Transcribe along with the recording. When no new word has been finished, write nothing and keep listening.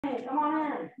right, come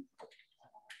on in.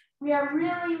 We are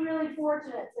really, really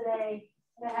fortunate today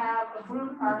to have a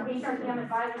group, our HRTM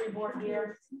advisory board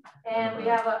here, and we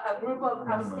have a group of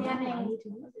outstanding,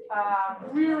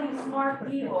 really smart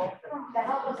people that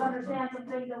help us understand some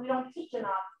things that we don't teach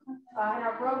enough in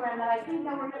our program that I think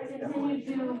that we're going to continue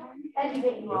to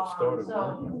educate you all on.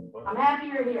 So I'm happy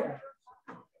you're here.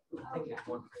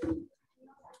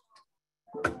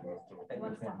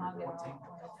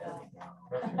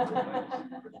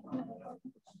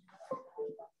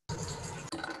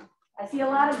 I see a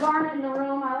lot of garnet in the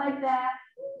room. I like that.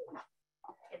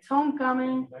 It's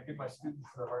homecoming. I give my students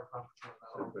the hard time.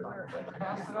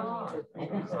 Pass it on.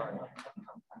 Sorry.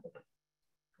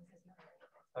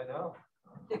 I know.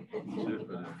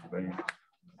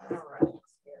 All right.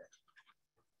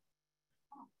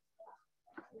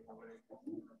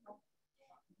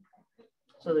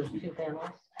 So there's two panels,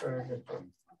 or is it?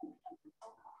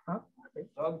 Huh?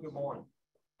 Doug, good morning.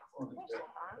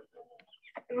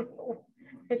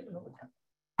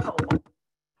 Oh.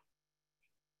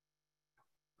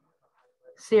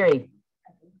 Siri.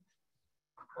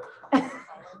 All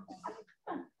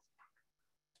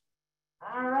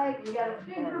right, we got a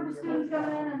big group of students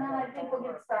coming in, and then I think we'll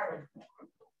get started.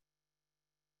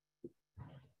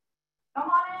 Come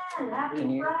on in.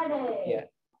 Happy Friday. Yeah.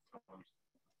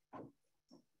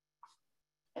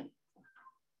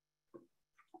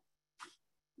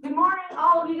 Good morning,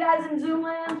 all of you guys in Zoom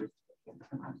land.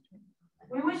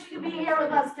 We wish you could be here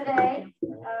with us today.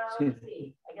 Let's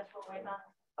see. I guess we're waiting on.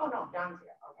 Oh no, John's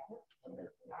here. Okay. All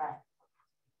right.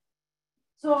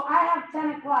 So I have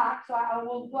 10 o'clock, so I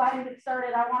will go ahead and get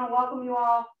started. I want to welcome you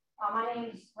all. My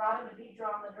name is Robin DePietro.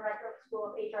 I'm the director of the School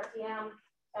of HRTM,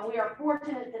 and we are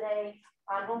fortunate today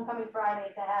on Homecoming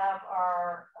Friday to have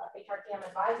our HRTM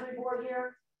advisory board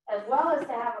here, as well as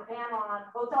to have a panel on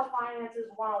Hotel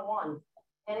Finances 101.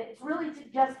 And it's really to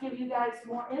just give you guys some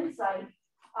more insight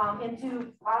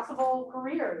into possible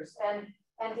careers and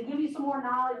to give you some more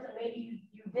knowledge that maybe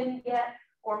you didn't get,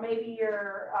 or maybe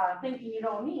you're thinking you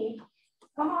don't need.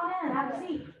 Come on in, have a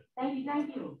seat. Thank you,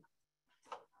 thank you.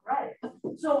 Right.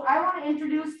 So I want to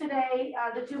introduce today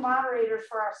the two moderators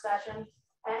for our session.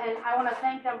 And I want to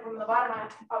thank them from the bottom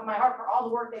of my heart for all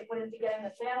the work they put into getting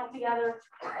this panel together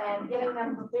and getting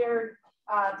them prepared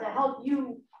to help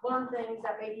you learn things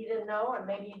that maybe you didn't know and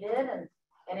maybe you did.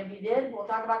 And if you did, we'll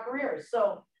talk about careers.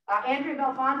 So Andrea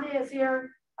Belfanti is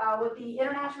here with the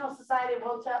International Society of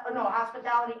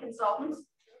Hospitality Consultants.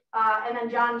 And then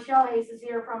Schellhase is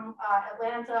here from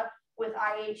Atlanta with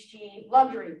IHG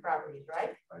Luxury Properties,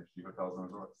 right? IHG Hotels and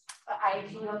Resorts.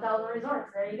 IHG Hotels and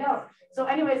Resorts. There you go. So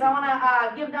anyways, I want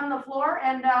to give them the floor,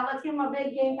 and let's give them a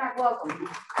big Gamecock welcome.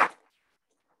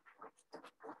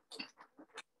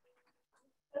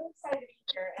 So excited to be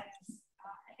here, and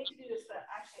I hate to do this, but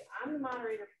actually I'm the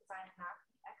moderator because I'm not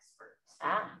the expert.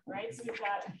 Right? So we've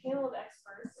got a panel of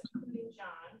experts, including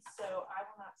John, so I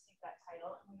will not take that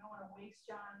title, and we don't want to waste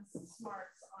John's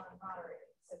smarts on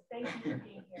moderating. So thank you for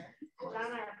being here. John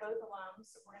and I are both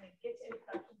alums, so we're going to get to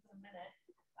introductions in a minute.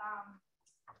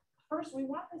 First, we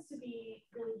want this to be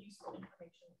really useful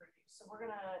information for you. So we're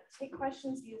going to take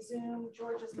questions via Zoom.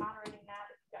 George is moderating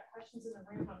that. If you've got questions in the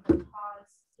room, I'm going to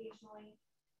pause occasionally.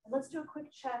 And let's do a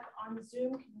quick check on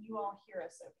Zoom. Can you all hear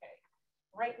us okay?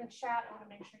 Write in the chat. I want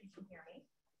to make sure you can hear me.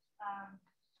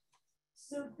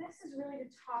 So this is really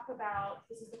to talk about,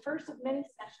 this is the first of many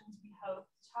sessions we hope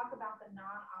to talk about the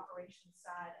non-operation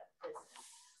side of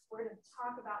business. We're going to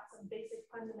talk about some basic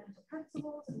fundamental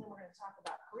principles, and then we're going to talk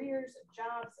about careers and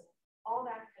jobs and all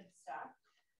that good stuff.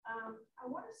 I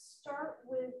want to start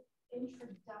with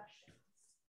introductions.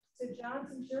 So John,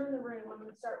 since you're in the room, I'm going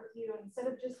to start with you. Instead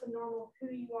of just the normal who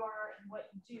you are and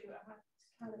what you do, I want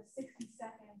kind of 60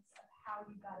 seconds of how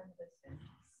you got into this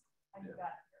business, how you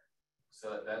got here.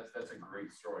 So that's a great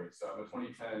story. So I'm a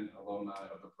 2010 alumni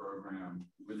of the program,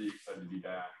 really excited to be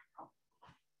back.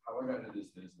 How I got into this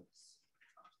business,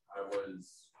 I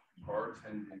was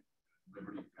bartending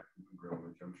Liberty Cafe Grill,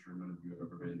 which I'm sure none of you have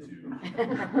ever been to.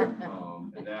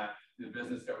 And that the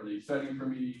business got really exciting for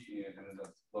me, and ended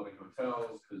up loving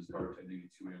hotels because bartending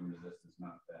at 2 a.m. is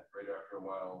not that great after a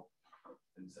while.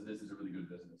 And so this is a really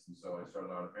good business. And so I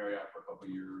started out at Marriott for a couple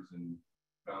of years and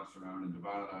bounced around. And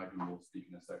Davonne and I, who will speak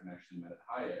in a second, actually met at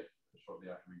Hyatt shortly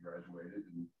after we graduated,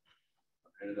 and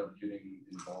ended up getting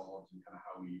involved in kind of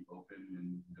how we open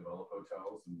and develop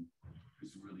hotels and do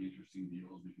some really interesting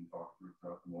deals we can talk through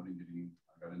throughout the morning. I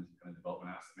got into kind of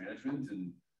development asset management,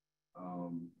 and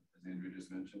as Andrea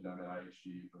just mentioned, I'm at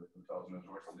IHG for Hotels and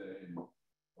Resorts today and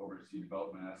oversee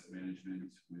development asset management,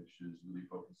 which is really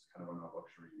focused kind of on our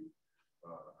luxury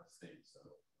estate. So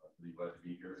I'm really glad to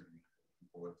be here and looking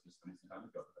forward to spending some time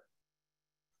with you today.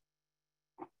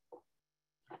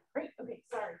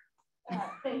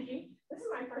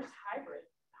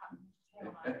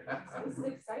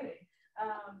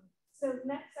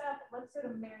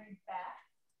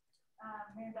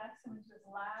 coming to us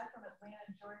live from Atlanta,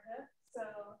 Georgia. So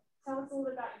tell us a little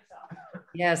bit about yourself.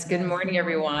 Yes, good morning,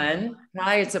 everyone.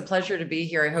 Hi, it's a pleasure to be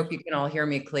here. I hope you can all hear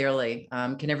me clearly.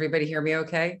 Can everybody hear me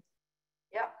okay?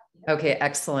 Yep. Okay,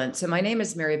 excellent. So my name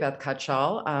is Beth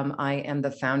Cutshall. I am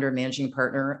the founder and managing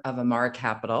partner of Amara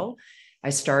Capital. I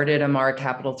started Amara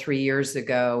Capital 3 years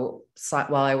ago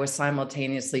while I was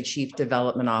simultaneously Chief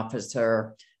Development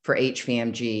Officer for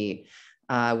HVMG,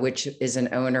 which is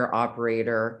an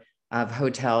owner-operator of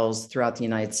hotels throughout the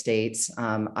United States.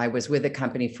 I was with the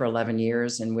company for 11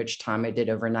 years, in which time I did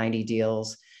over 90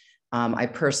 deals. I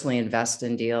personally invest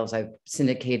in deals. I've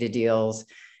syndicated deals.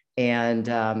 And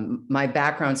my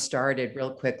background started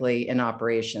real quickly in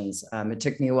operations. It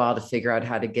took me a while to figure out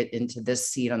how to get into this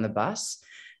seat on the bus.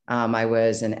 I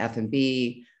was in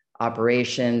F&B,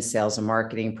 operations, sales and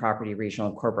marketing, property, regional,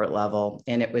 and corporate level.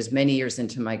 And it was many years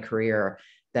into my career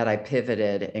that I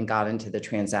pivoted and got into the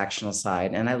transactional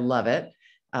side, and I love it.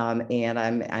 And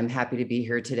I'm happy to be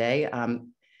here today.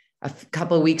 A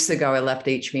couple of weeks ago, I left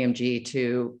HVMG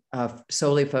to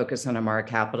solely focus on Amara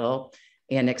Capital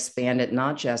and expand it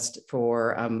not just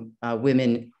for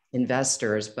women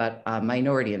investors, but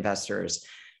minority investors.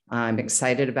 I'm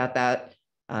excited about that.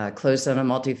 Closed on a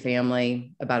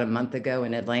multifamily about a month ago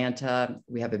in Atlanta.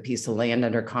 We have a piece of land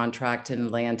under contract in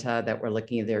Atlanta that we're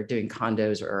looking at. They're doing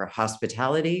condos or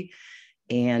hospitality.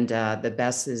 And the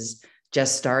best is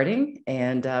just starting.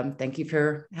 And thank you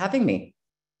for having me.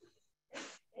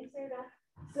 Thanks, Andrea.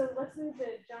 So let's move to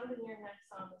Jonathan. You're next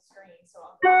on the screen. So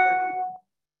I'll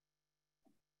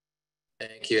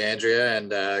Thank you, Andrea,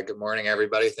 and good morning,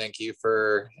 everybody. Thank you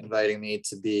for inviting me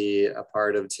to be a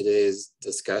part of today's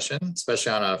discussion,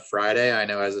 especially on a Friday. I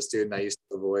know as a student, I used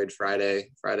to avoid Friday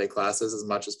classes as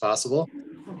much as possible.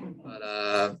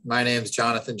 But my name is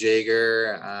Jonathan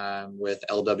Jager. I'm with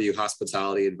LW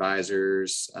Hospitality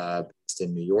Advisors based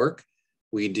in New York.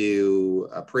 We do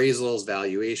appraisals,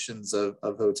 valuations of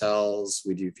hotels.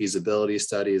 We do feasibility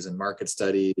studies and market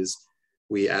studies.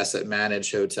 We asset manage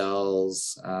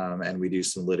hotels, and we do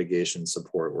some litigation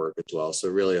support work as well. So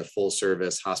really a full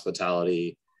service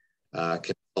hospitality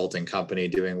consulting company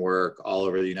doing work all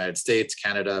over the United States,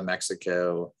 Canada,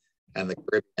 Mexico, and the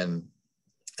Caribbean.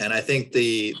 And I think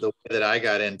the way that I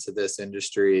got into this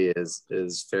industry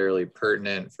is fairly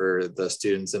pertinent for the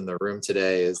students in the room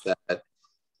today, is that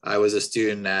I was a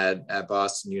student at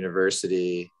Boston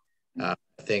University. I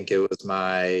think it was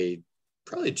my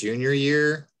probably junior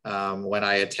year when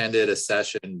I attended a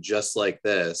session just like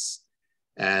this,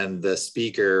 and the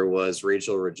speaker was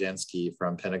Rachel Roginski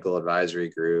from Pinnacle Advisory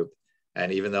Group.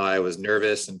 And even though I was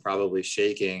nervous and probably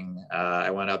shaking, I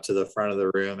went up to the front of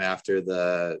the room after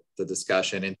the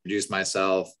discussion, introduced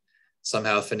myself,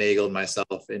 somehow finagled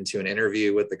myself into an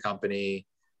interview with the company.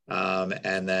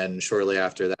 And then shortly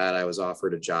after that, I was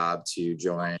offered a job to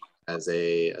join as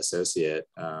an associate,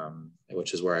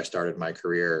 which is where I started my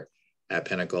career at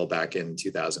Pinnacle back in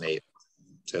 2008.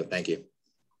 So thank you.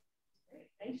 Great.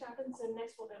 Thanks, Jonathan. So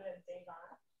next we'll go to Davonne.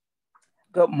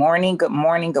 Good morning, good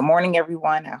morning, good morning,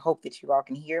 everyone. I hope that you all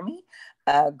can hear me.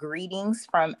 Greetings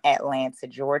from Atlanta,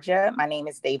 Georgia. My name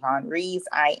is Davonne Reaves.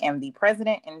 I am the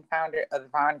president and founder of the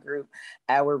Vonne Group,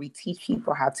 where we teach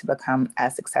people how to become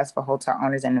successful hotel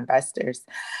owners and investors.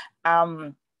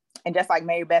 And just like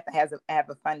Mary Beth, I have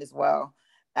a fund as well,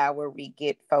 where we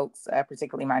get folks,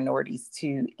 particularly minorities,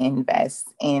 to invest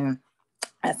in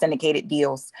syndicated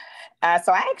deals.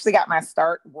 So I actually got my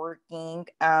start working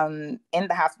in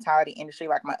the hospitality industry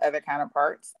like my other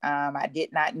counterparts. I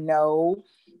did not know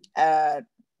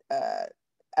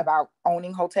about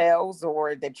owning hotels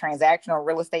or the transactional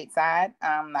real estate side.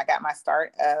 I got my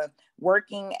start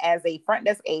working as a front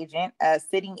desk agent,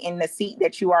 sitting in the seat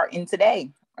that you are in today.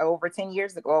 Over 14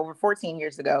 years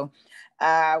ago,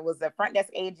 I was a front desk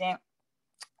agent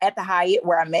at the Hyatt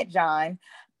where I met John.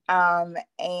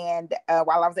 And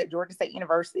while I was at Georgia State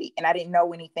University, and I didn't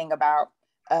know anything about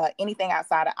anything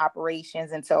outside of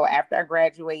operations until after I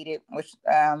graduated, which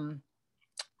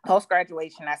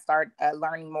post-graduation, I started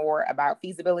learning more about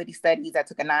feasibility studies. I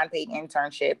took a non-paid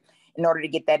internship in order to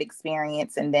get that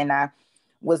experience. And then I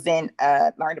was learned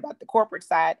about the corporate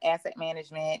side, asset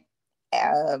management,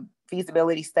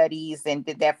 feasibility studies, and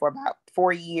did that for about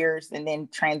 4 years, and then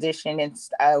transitioned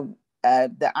and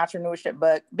the entrepreneurship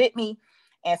bug bit me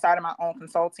and started my own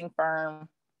consulting firm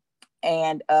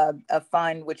and a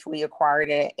fund which we acquired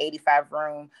at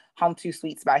 85-room Home 2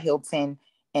 Suites by Hilton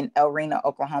in El Reno,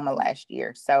 Oklahoma last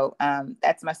year. So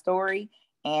that's my story,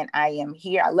 and I am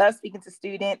here. I love speaking to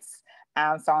students,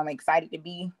 so I'm excited to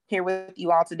be here with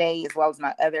you all today, as well as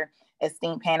my other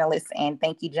esteemed panelists. And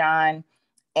thank you, John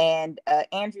and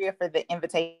Andrea, for the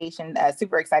invitation.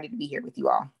 Super excited to be here with you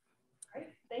all. Great.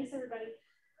 Thanks, Thanks, everybody.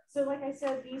 So like I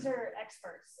said, these are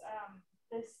experts.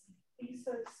 These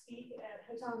folks speak at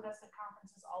hotel investment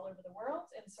conferences all over the world,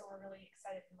 and so we're really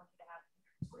excited and lucky to have them.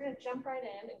 We're going to jump right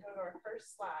in and go to our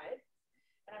first slide.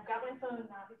 And I've got my phone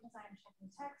now because I'm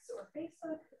checking text or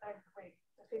Facebook. Wait,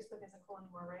 the Facebook isn't cool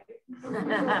anymore, right?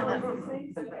 Okay,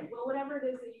 well, whatever it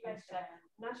is that you guys check,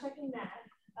 I'm not checking that.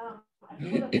 I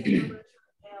pulled up the numbers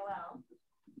from ALL.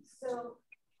 So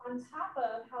on top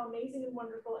of how amazing and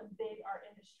wonderful and big our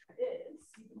industry is,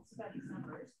 you can see by these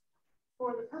numbers.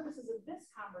 For the purposes of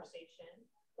this conversation,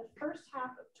 the first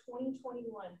half of 2021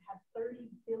 had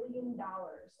 $30 billion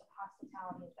of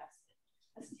hospitality investment.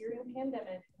 A serial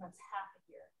pandemic, and that's half a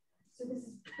year. So this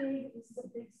is big. This is a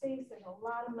big space. There's a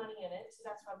lot of money in it. So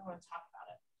that's why we want to talk about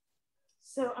it.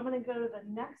 So I'm going to go to the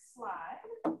next slide.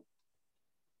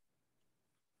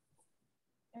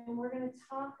 And we're going to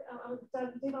talk,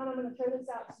 Davonne, I'm going to throw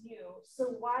this out to you.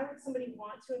 So why would somebody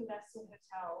want to invest in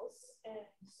hotels, and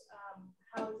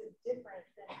how is it different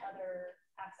than other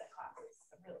asset classes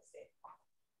of real estate?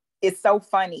 It's so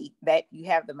funny that you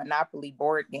have the Monopoly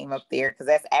board game up there, because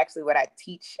that's actually what I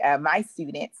teach my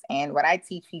students, and what I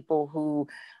teach people who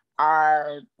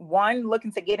are, one,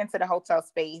 looking to get into the hotel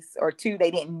space, or two,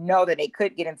 they didn't know that they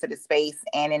could get into the space.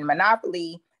 And in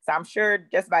Monopoly, so I'm sure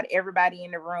just about everybody in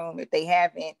the room, if they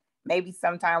haven't, maybe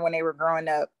sometime when they were growing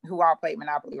up, who all played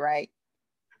Monopoly, right?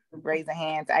 Raise your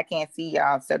hands. I can't see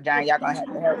y'all. So John, y'all gonna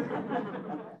have to help me.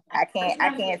 I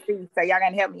can't see. So y'all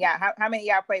gonna help me out. How many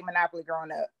of y'all played Monopoly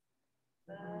growing up?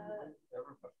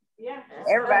 Yeah.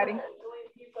 Everybody.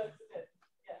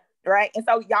 Right. And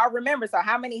so y'all remember, so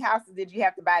how many houses did you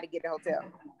have to buy to get a hotel?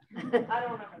 I don't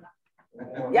remember that.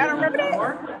 Y'all don't remember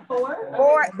that? Four?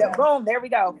 Four. Boom, there we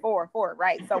go. Four,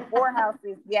 right? So 4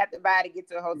 houses you have to buy to get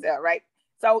to a hotel, right?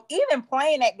 So even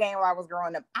playing that game while I was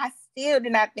growing up, I still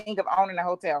did not think of owning a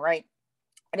hotel, right?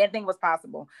 I didn't think it was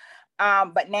possible.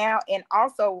 But now, and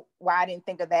also why I didn't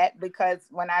think of that, because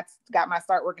when I got my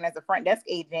start working as a front desk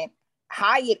agent,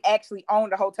 Hyatt actually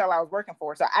owned the hotel I was working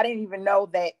for. So I didn't even know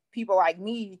that people like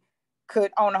me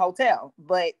could own a hotel.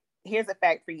 But here's a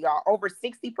fact for y'all. Over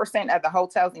 60% of the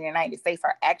hotels in the United States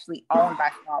are actually owned by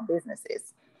small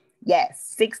businesses.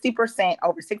 Yes, 60%,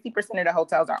 over 60% of the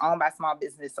hotels are owned by small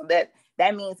businesses. So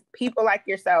that means people like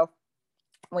yourself,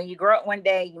 when you grow up one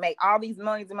day, you make all these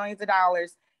millions and millions of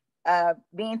dollars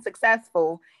being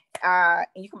successful, and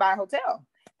you can buy a hotel.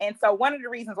 And so one of the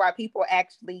reasons why people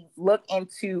actually look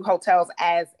into hotels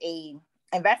as a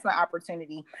investment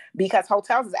opportunity, because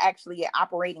hotels is actually an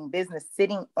operating business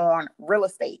sitting on real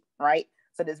estate, right?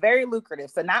 So it's very lucrative.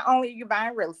 So not only are you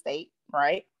buying real estate,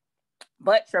 right,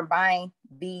 but you're buying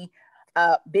the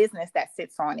business that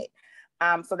sits on it.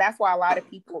 So that's why a lot of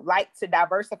people like to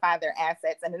diversify their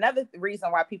assets. And another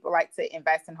reason why people like to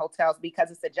invest in hotels,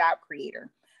 because it's a job creator.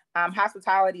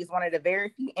 Hospitality is one of the very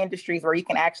few industries where you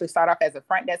can actually start off as a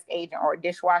front desk agent or a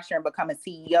dishwasher and become a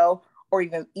CEO, or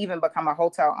even become a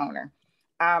hotel owner.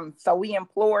 So we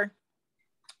employ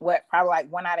probably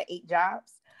like 1 out of 8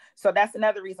 jobs. So that's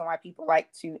another reason why people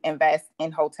like to invest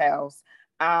in hotels.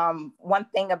 One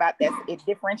thing about this, it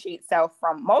differentiates itself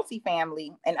from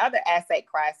multifamily and other asset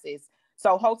classes.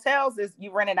 So hotels is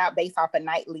you rent it out based off a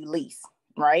nightly lease,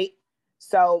 right?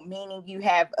 So meaning you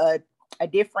have a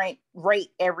different rate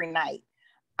every night,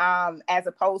 as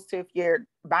opposed to if you're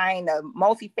buying a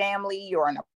multifamily or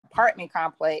an apartment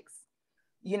complex,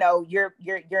 you know, you're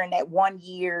in that 1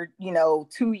 year,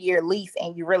 2 year lease,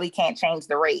 and you really can't change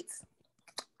the rates.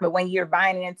 But when you're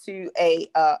buying into a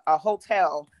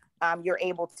hotel, you're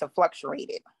able to fluctuate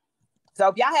it. So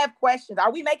if y'all have questions,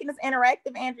 are we making this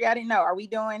interactive, Andrea? I didn't know. Are we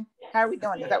doing? Yes. How are we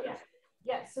doing?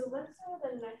 Yeah. So let's go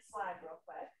to the next slide real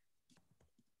quick,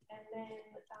 and then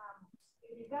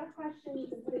if you've got questions,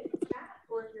 put it in the chat,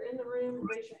 or if you're in the room,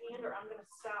 raise your hand, or I'm going to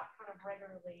stop kind of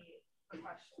regularly for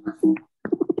questions.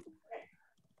 Okay.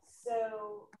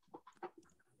 So,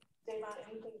 Davonne,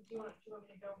 anything do you want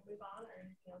me to go move on, or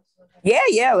anything else?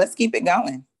 Yeah. Let's keep it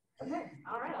going. Okay.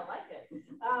 All right. I like it.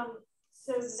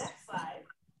 So next slide.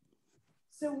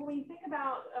 So when we think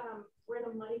about where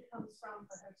the money comes from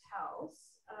for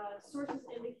hotels, sources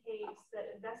indicate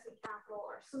that invested capital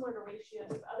are similar to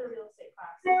ratios of other real estate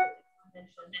classes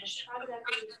mentioned, with private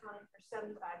equity accounting for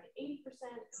 75 to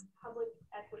 80% and public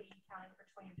equity accounting for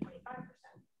 20 to 25%.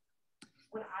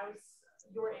 When I was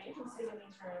your age and sitting in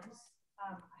these rooms,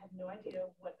 I had no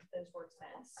idea what those words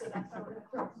meant. So that's why we're going to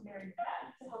throw to Mary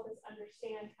Beth to help us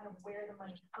understand kind of where the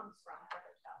money comes from for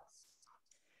hotels.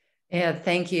 Yeah,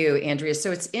 thank you, Andrea.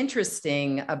 So it's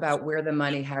interesting about where the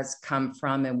money has come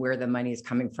from and where the money is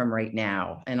coming from right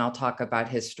now. And I'll talk about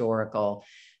historical.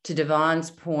 To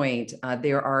Davonne's point,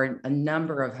 there are a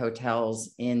number of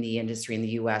hotels in the industry, in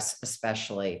the US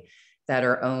especially, that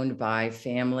are owned by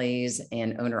families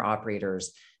and owner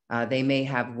operators. They may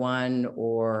have 1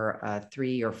 or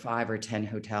 3 or 5 or 10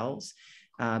 hotels,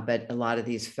 but a lot of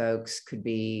these folks could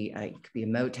be a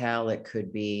motel, it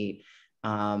could be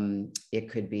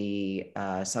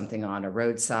something on a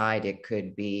roadside, it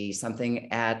could be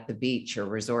something at the beach or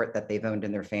resort that they've owned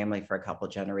in their family for a couple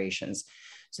of generations.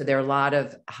 So there are a lot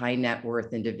of high net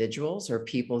worth individuals or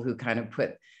people who kind of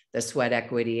put the sweat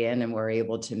equity in and were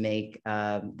able to make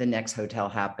the next hotel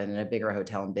happen, and a bigger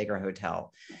hotel and bigger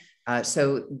hotel.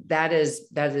 So that is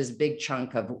a big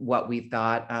chunk of what we've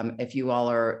got. If you all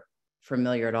are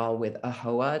familiar at all with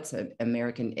AHOA, it's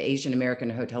an Asian American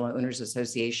Hotel Owners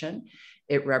Association.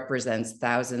 It represents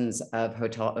thousands of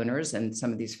hotel owners, and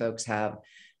some of these folks have,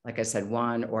 like I said,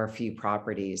 1 or a few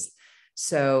properties.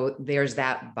 So there's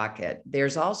that bucket.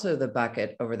 There's also the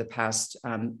bucket over the past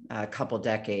couple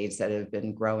decades that have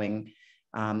been growing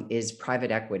is private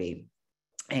equity.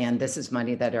 And this is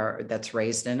money that's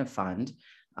raised in a fund.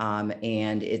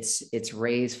 And it's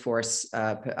raised for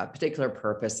a particular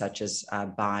purpose, such as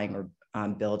buying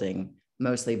or building,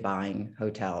 mostly buying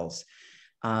hotels.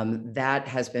 That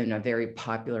has been a very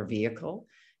popular vehicle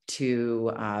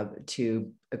to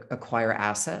acquire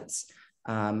assets.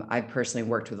 I've personally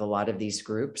worked with a lot of these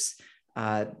groups.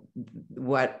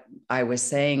 What I was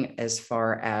saying as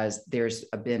far as there's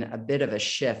been a bit of a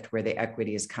shift where the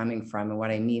equity is coming from, and what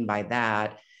I mean by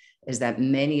that is that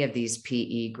many of these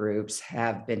PE groups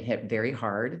have been hit very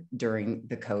hard during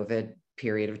the COVID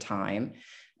period of time.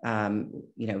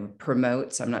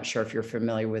 Promotes, I'm not sure if you're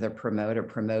familiar with a promote. A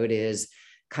promote is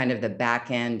kind of the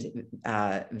back end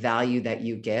value that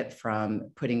you get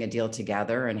from putting a deal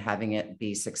together and having it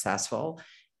be successful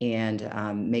and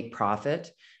make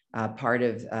profit.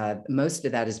 Most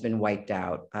of that has been wiped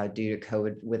out due to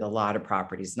COVID with a lot of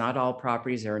properties. Not all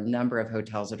properties. There are a number of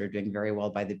hotels that are doing very well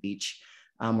by the beach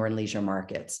or in leisure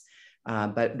markets.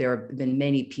 But there have been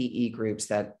many PE groups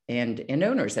and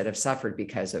owners that have suffered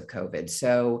because of COVID.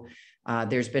 So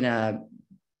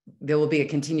there will be a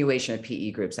continuation of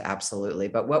PE groups, absolutely.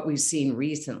 But what we've seen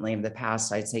recently in the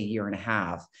past, I'd say year and a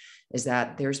half, is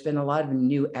that there's been a lot of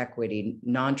new equity,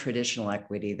 non-traditional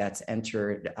equity that's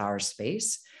entered our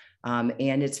space. And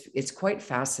it's quite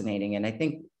fascinating. And I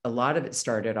think a lot of it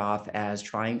started off as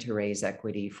trying to raise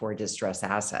equity for distressed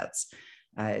assets.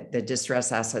 The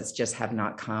distressed assets just have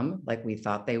not come like we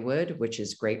thought they would, which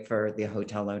is great for the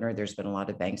hotel owner. There's been a lot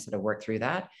of banks that have worked through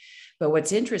that. But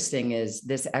what's interesting is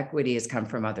this equity has come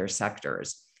from other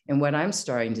sectors. And what I'm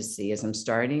starting to see, and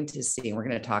we're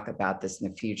going to talk about this in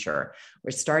the future,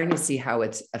 we're starting to see how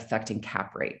it's affecting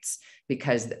cap rates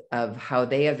because of how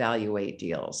they evaluate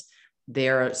deals.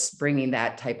 They're bringing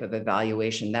that type of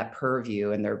evaluation, that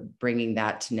purview, and they're bringing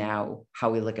that to now how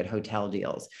we look at hotel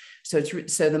deals. So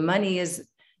the money is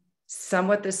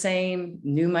somewhat the same,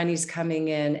 new money's coming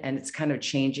in, and it's kind of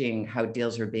changing how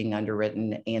deals are being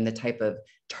underwritten and the type of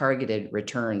targeted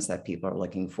returns that people are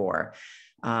looking for.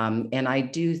 And I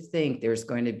do think there's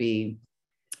going to be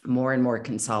more and more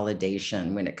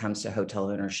consolidation when it comes to hotel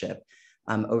ownership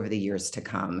over the years to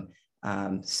come.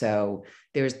 So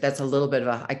that's a little bit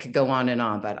of I could go on and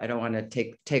on, but I don't want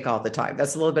to take all the time.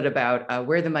 That's a little bit about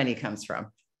where the money comes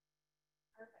from.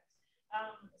 Perfect.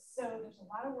 So there's a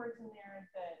lot of words in there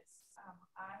that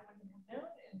I wouldn't have known,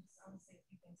 and honestly, a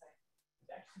few things I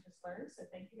actually just learned. So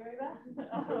thank you, Mary Beth.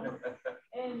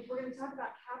 And we're going to talk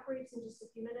about cap rates in just a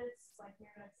few minutes, like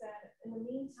Mary Beth said. In the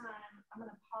meantime, I'm going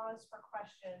to pause for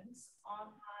questions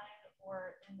online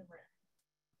or in the room.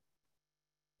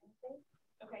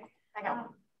 Okay. I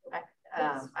got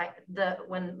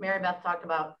when Mary Beth talked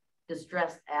about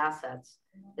distressed assets,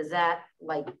 is that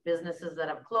like businesses that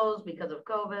have closed because of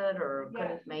COVID or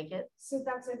couldn't make it? So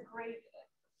that's a great.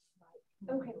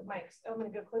 Okay, the mics. I'm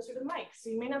going to go closer to the mic. So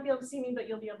you may not be able to see me, but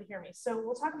you'll be able to hear me. So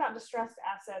we'll talk about distressed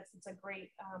assets. It's a great.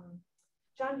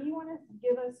 John, do you want to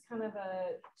give us kind of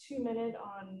a 2-minute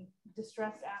on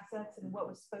distressed assets and what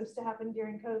was supposed to happen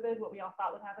during COVID, what we all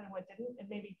thought would happen and what didn't, and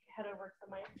maybe head over to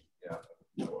Mike? Yeah.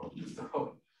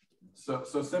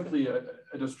 So simply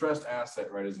a distressed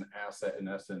asset, right, is an asset in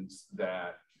essence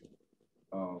that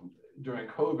during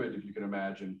COVID, if you can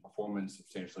imagine, performance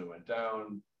substantially went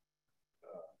down.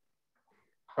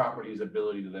 Property's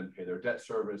ability to then pay their debt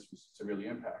service was severely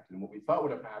impacted. And what we thought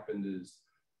would have happened is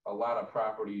a lot of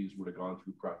properties would have gone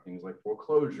through things like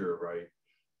foreclosure, right?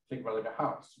 Think about like a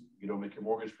house. You don't make your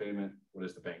mortgage payment. What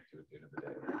does the bank do at the end of the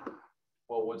day?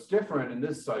 Well, what's different in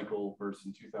this cycle versus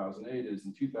in 2008 is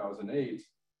in 2008,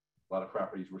 A lot of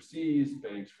properties were seized,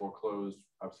 banks foreclosed.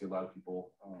 Obviously, a lot of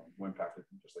people were impacted,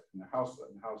 just like in the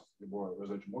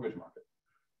residential mortgage market.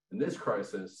 In this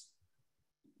crisis,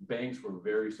 banks were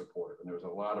very supportive, and there was a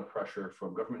lot of pressure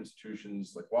from government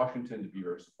institutions like Washington to be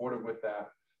very supportive with that.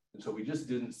 And so we just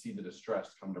didn't see the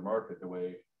distress come to market the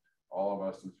way all of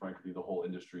us, and frankly, the whole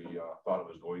industry thought it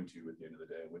was going to at the end of the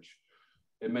day, which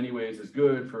in many ways is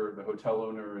good for the hotel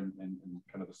owner and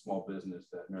kind of the small business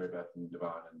that Mary Beth and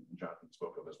Davonne and Jonathan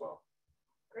spoke of as well.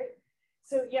 Great.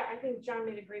 So yeah, I think John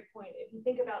made a great point. If you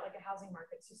think about like a housing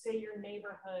market, so say your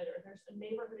neighborhood, or there's a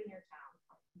neighborhood in your town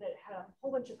that had a whole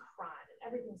bunch of crime and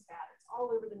everything's bad. It's all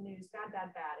over the news, bad,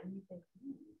 bad, bad. And you think,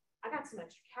 I got some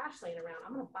extra cash laying around.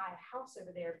 I'm going to buy a house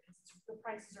over there because the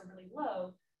prices are really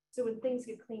low. So when things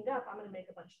get cleaned up, I'm going to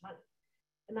make a bunch of money.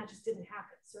 And that just didn't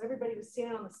happen. So everybody was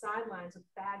standing on the sidelines with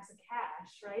bags of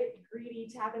cash, right?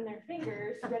 Greedy, tapping their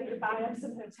fingers, ready to buy up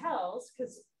some hotels,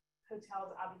 because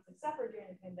hotels obviously suffered during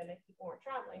the pandemic. People weren't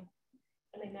traveling,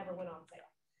 and they never went on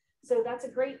sale. So that's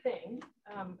a great thing,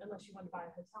 unless you want to buy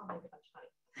a hotel and make a bunch of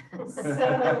money. So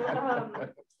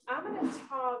I'm going to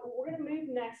talk, we're going to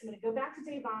move next. I'm going to go back to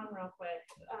Davonne real quick.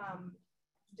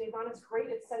 Davonne is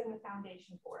great at setting the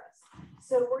foundation for us.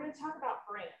 So we're going to talk about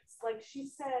brands. Like she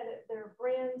said, there are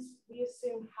brands, we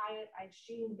assume Hyatt,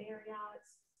 IHG, Marriott,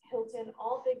 Hilton,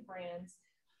 all big brands.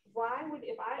 Why would,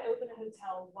 if I open a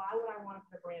hotel, why would I want to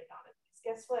put a brand on it? Because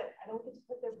guess what? I don't get to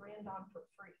put their brand on for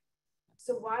free.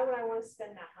 So why would I want to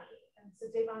spend that money? And so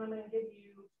Davonne, I'm going to give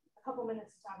you a couple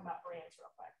minutes to talk about brands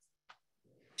real quick.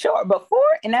 Sure.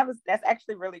 And that's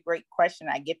actually a really great question.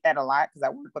 I get that a lot because I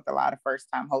work with a lot of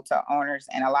first-time hotel owners,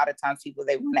 and a lot of times people,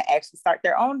 they want to actually start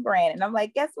their own brand. And I'm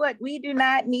like, guess what? We do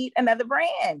not need another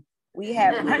brand. We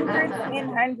have hundreds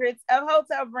and hundreds of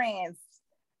hotel brands.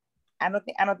 I don't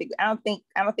think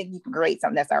you can create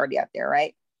something that's already out there,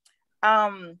 right?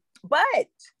 But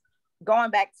going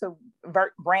back to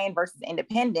brand versus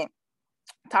independent,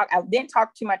 I didn't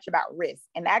talk too much about risk.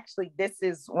 And actually, this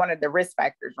is one of the risk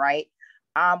factors, right?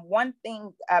 One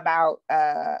thing about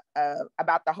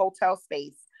the hotel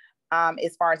space,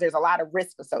 as far as there's a lot of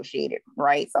risk associated,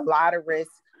 right? So a lot of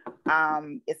risk,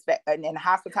 and the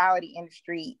hospitality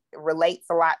industry relates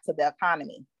a lot to the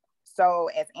economy. So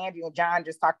as Andrea and John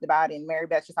just talked about, and Mary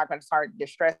Beth just talked about, started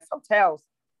distressed hotels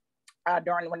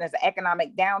when there's an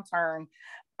economic downturn.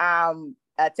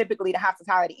 Typically the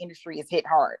hospitality industry is hit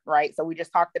hard, right? So we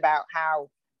just talked about how,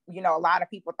 a lot of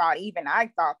people thought, even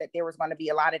I thought, that there was going to be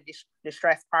a lot of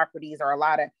distressed properties or a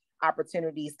lot of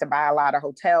opportunities to buy a lot of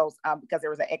hotels because there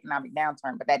was an economic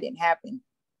downturn, but that didn't happen.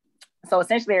 So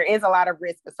essentially there is a lot of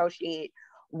risk associated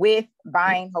with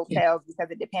buying hotels because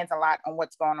it depends a lot on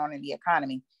what's going on in the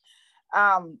economy.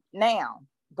 Now,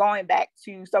 going back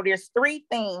to, so there's three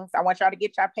things. I want y'all to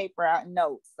get your paper out and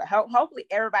notes. So hopefully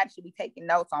everybody should be taking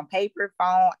notes on paper,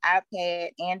 phone,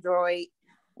 iPad, Android,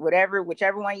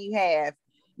 whichever one you have,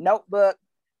 notebook.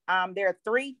 There are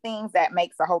three things that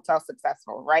makes a hotel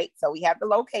successful, right? So we have the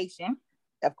location.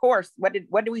 Of course,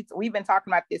 we've been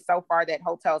talking about this so far, that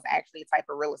hotels actually a type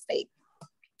of real estate.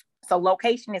 So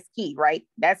location is key, right?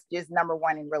 That's just number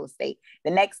one in real estate.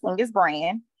 The next thing is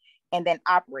brand, and then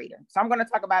operator. So I'm going to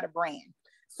talk about a brand.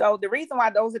 So the reason why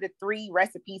those are the three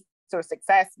recipes to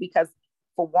success, because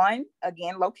for one,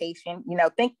 again, location,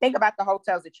 think about the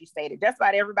hotels that you stayed at. Just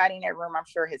about everybody in that room, I'm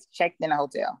sure, has checked in a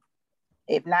hotel.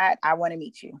 If not, I want to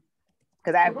meet you,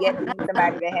 because I've yet to meet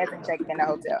somebody that hasn't checked in a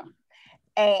hotel.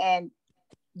 And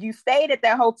you stayed at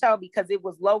that hotel because it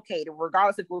was located,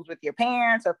 regardless if it was with your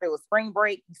parents or if it was spring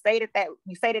break. You stayed at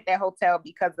that hotel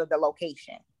because of the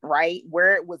location, right?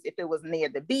 Where it was, if it was near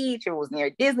the beach, if it was near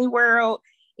Disney World,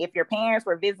 if your parents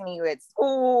were visiting you at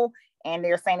school and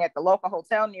they're staying at the local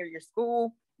hotel near your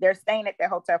school, they're staying at that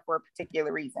hotel for a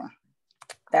particular reason.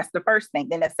 That's the first thing.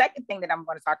 Then the second thing that I'm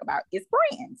going to talk about is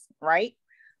brands, right?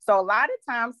 So a lot of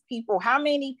times how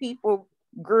many people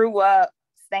grew up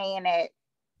staying at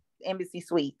Embassy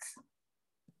Suites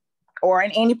or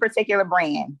in any particular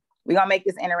brand? We're going to make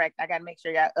this interactive. I got to make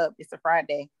sure y'all up. It's a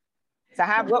Friday. So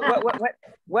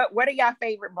what are y'all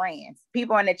favorite brands?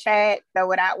 People in the chat,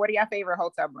 throw it out. What are y'all favorite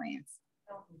hotel brands?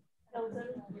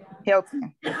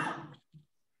 Hilton.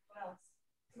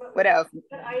 What else?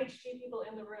 The IHG people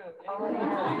in the room.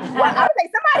 Well, I would say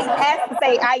somebody has to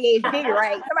say IHG,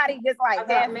 right? Somebody just like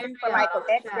has to for like an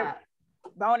extra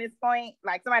bonus point.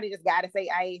 Like somebody just got to say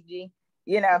IHG.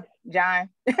 John.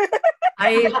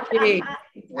 IHG.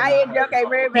 IHG. Okay,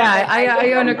 very bad. Yeah, I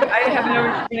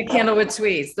have a Candlewood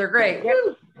Suites. They're great.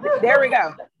 There we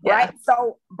go. Yeah. Right.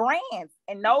 So brands,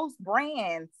 and those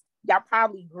brands, y'all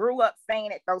probably grew up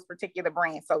staying at those particular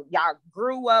brands. So y'all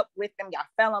grew up with them. Y'all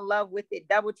fell in love with it.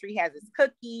 DoubleTree has its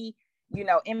cookie. You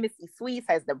know, Embassy Suites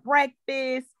has the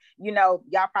breakfast. You know,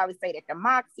 y'all probably stayed at the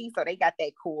Moxie, so they got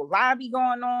that cool lobby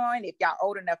going on. If y'all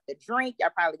old enough to drink,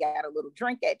 y'all probably got a little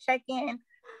drink at check-in.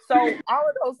 So all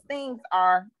of those things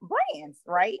are brands,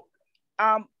 right?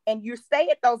 And you stay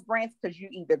at those brands because you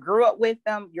either grew up with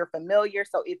them, you're familiar.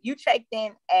 So if you checked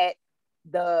in at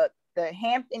the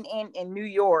Hampton Inn in New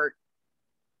York,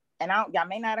 and y'all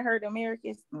may not have heard of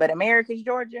Americus, but Americus,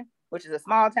 Georgia, which is a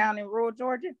small town in rural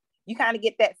Georgia, you kind of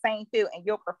get that same feel, and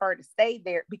you'll prefer to stay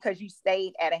there because you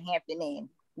stayed at a Hampton Inn.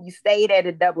 You stayed at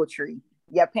a DoubleTree.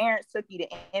 Your parents took you to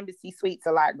Embassy Suites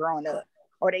a lot growing up,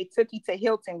 or they took you to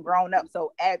Hilton growing up.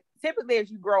 So typically as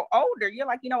you grow older, you're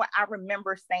like, you know what, I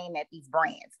remember staying at these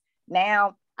brands.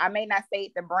 Now, I may not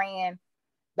stay at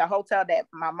the hotel that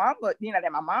my mom,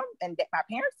 that my mom and that my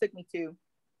parents took me to,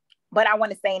 but I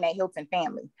want to stay in that Hilton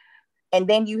family. And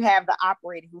then you have the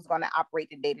operator who's going to operate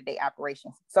the day-to-day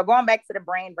operations. So going back to the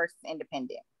brand versus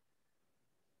independent.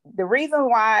 The reason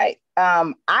why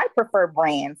I prefer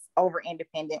brands over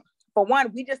independent, for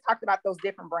one, we just talked about those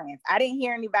different brands. I didn't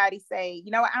hear anybody say,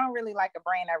 you know what, I don't really like a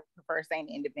brand, I prefer staying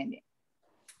independent.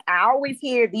 I always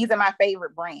hear these are my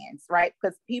favorite brands, right?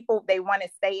 Because people, they want to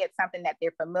stay at something that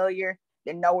they're familiar,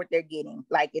 they know what they're getting.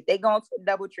 Like if they go into a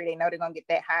DoubleTree, they know they're going to get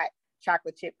that hot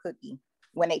chocolate chip cookie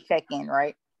when they check in,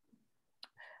 right?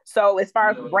 So as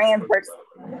far as brand versus,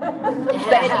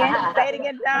 say it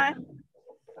again, John.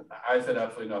 I said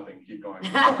absolutely nothing. Keep going.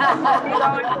 Keep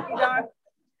going.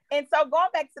 And so going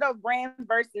back to those brands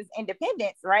versus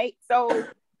independents, right? So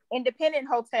independent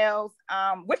hotels,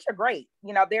 which are great,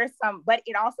 there's some, but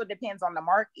it also depends on the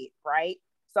market, right?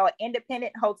 So an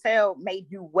independent hotel may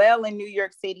do well in New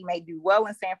York City, may do well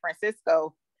in San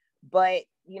Francisco, but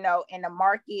in a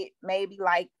market maybe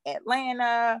like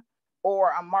Atlanta,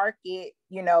 or a market,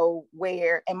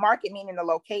 where a market meaning the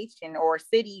location or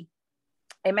city,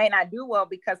 it may not do well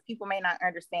because people may not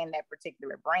understand that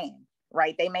particular brand,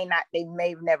 right? They may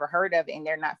have never heard of it and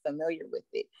they're not familiar with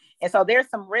it. And so there's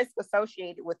some risk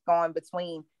associated with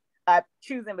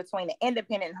choosing between an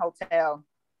independent hotel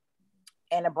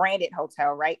and a branded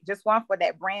hotel, right? Just one for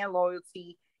that brand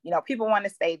loyalty, people want to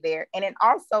stay there. And then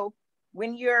also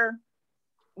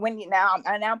now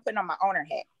I'm putting on my owner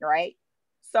hat, right?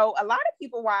 So a lot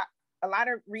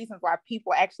of reasons why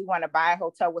people actually want to buy a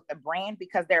hotel with a brand,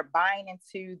 because they're buying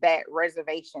into that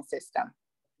reservation system,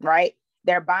 right?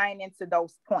 They're buying into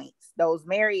those points, those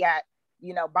Marriott,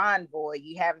 Bonvoy,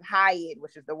 you have Hyatt,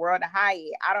 which is the world of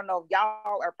Hyatt. I don't know if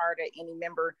y'all are part of any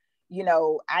member,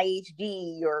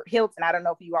 IHG or Hilton. I don't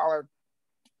know if you all are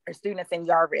students and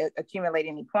y'all are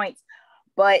accumulating any points,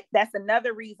 but that's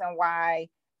another reason why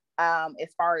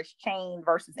as far as chain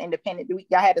versus independent.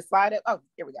 Y'all had a slide up? Oh,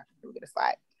 here we go. We get a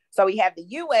slide. So we have the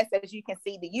US, as you can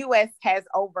see, the US has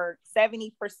over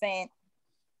 70%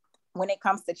 when it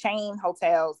comes to chain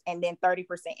hotels and then 30%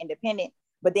 independent.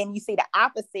 But then you see the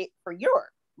opposite for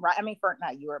Europe, right? I mean, for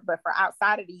not Europe, but for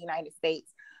outside of the United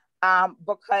States,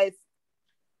 because,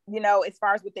 as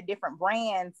far as with the different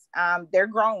brands, they're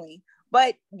growing,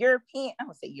 but I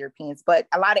don't say Europeans, but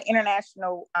a lot of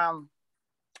international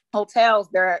hotels,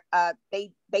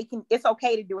 it's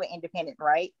okay to do it independent,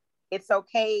 right? It's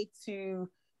okay to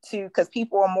because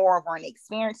people are more on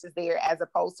experiences there, as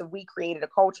opposed to we created a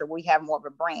culture where we have more of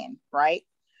a brand, right?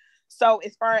 So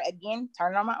as far, again,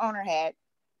 turning on my owner hat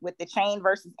with the chain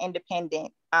versus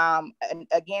independent, and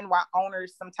again, why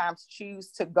owners sometimes choose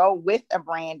to go with a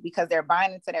brand, because they're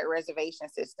buying into that reservation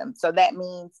system. So that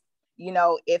means,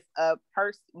 if a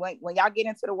person, when y'all get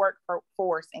into the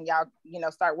workforce and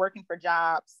y'all, start working for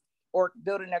jobs or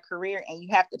building a career and you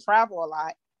have to travel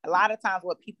a lot of times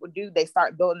what people do, they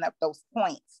start building up those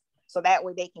points. So that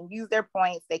way they can use their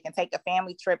points. They can take a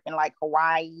family trip in like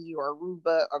Hawaii or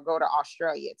Aruba or go to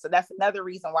Australia. So that's another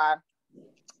reason why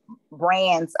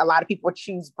a lot of people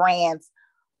choose brands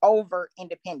over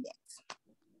independents.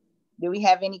 Do we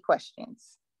have any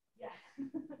questions? Yeah.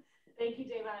 Thank you,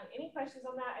 Davonne. Any questions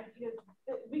on that?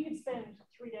 We could spend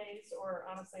 3 days or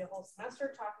honestly a whole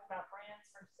semester talking about brands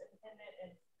versus independent,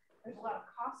 and there's a lot of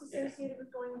costs associated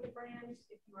with going with a brand.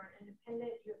 If you are an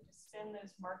independent, you have to spend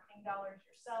those marketing dollars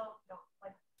yourself. You don't,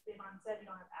 like Davonne said, you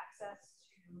don't have access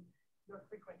to your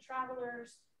frequent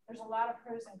travelers. There's a lot of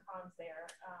pros and cons there.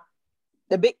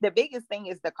 The biggest thing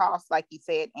is the cost, like you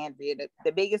said, Andrea.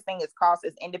 The biggest thing is cost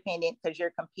is independent, because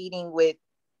you're competing with,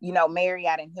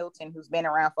 Marriott and Hilton, who's been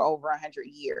around for over 100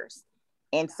 years.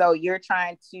 And so you're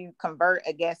trying to convert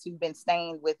a guest who's been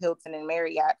staying with Hilton and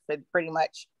Marriott for pretty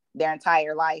much their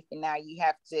entire life. And now you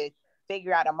have to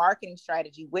figure out a marketing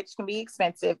strategy, which can be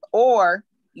expensive, or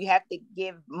you have to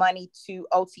give money to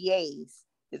OTAs.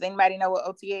 Does anybody know what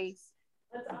OTAs?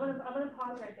 I'm gonna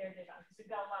pause right there, Davonne, because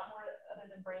we've got a lot more other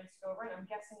than brains to go over, and I'm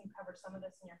guessing you covered some of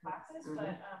this in your classes,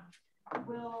 but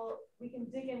we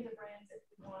can dig into brains if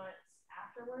we want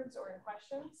afterwards or in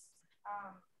questions.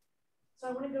 So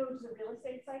I want to go to the real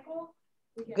estate cycle.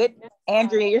 Good,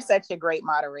 Andrea, you're such a great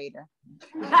moderator.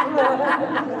 All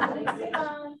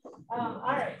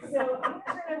right, so I'm going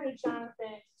to turn over to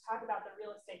Jonathan to talk about the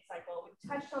real estate cycle. We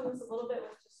touched on this a little bit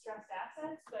with distressed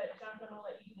assets, but Jonathan, I'll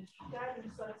let you do the deep dive and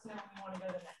just let us know when you want to go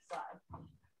to the next slide.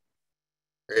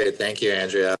 Great, thank you,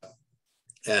 Andrea.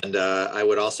 And I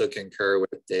would also concur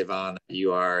with Davonne that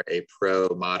you are a pro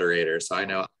moderator. So I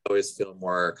know I always feel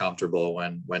more comfortable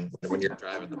when you're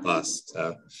driving the bus.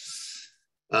 So,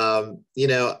 you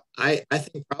know, I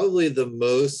think probably the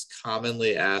most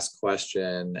commonly asked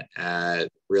question at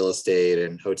real estate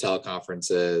and hotel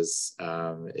conferences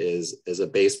is a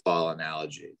baseball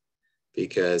analogy,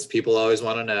 because people always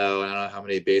want to know. I don't know how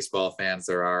many baseball fans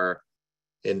there are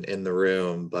in the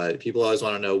room, but people always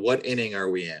want to know, what inning are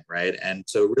we in, right? And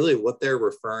so really what they're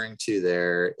referring to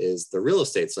there is the real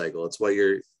estate cycle. It's what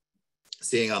you're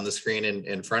seeing on the screen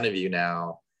in front of you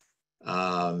now.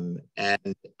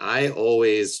 And I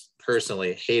always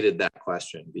personally hated that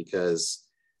question, because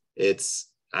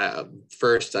it's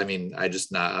first, I mean,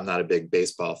 I'm not a big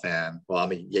baseball fan. Well,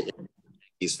 I'm a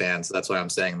Yankees fan, so that's why I'm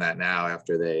saying that now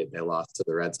after they lost to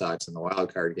the Red Sox in the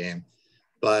wild card game.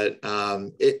 But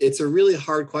it's a really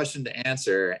hard question to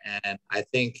answer. And I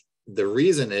think the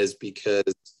reason is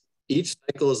because each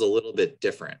cycle is a little bit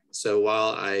different. So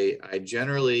while I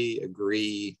generally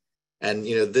agree, and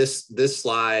you know, this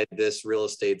slide, this real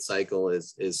estate cycle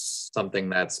is something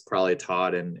that's probably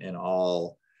taught in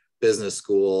all business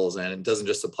schools, and it doesn't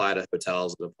just apply to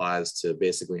hotels, it applies to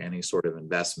basically any sort of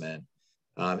investment.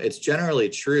 It's generally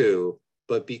true,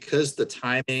 but because the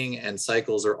timing and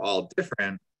cycles are all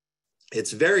different,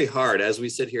 it's very hard, as we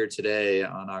sit here today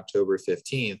on October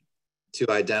 15th, to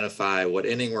identify what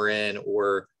inning we're in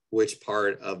or which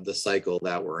part of the cycle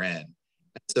that we're in.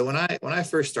 So when I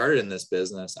first started in this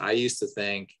business, I used to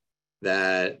think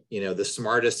that, you know, the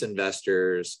smartest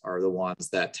investors are the ones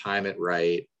that time it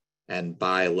right and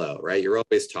buy low, right? You're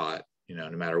always taught, you know,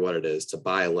 no matter what it is, to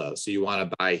buy low. So you want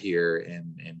to buy here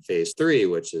in phase 3,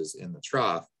 which is in the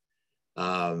trough.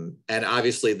 And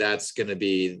obviously that's going to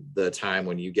be the time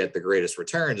when you get the greatest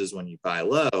returns, is when you buy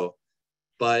low.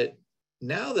 But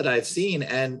now that I've seen,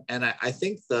 and I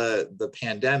think the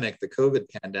pandemic, the COVID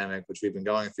pandemic, which we've been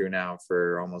going through now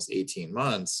for almost 18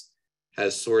 months,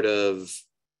 has sort of,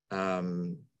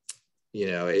 you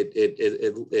know,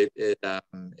 it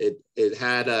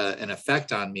had an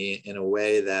effect on me in a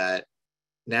way that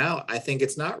now I think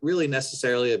it's not really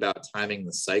necessarily about timing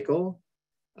the cycle.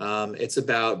 It's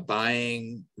about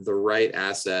buying the right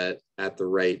asset at the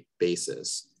right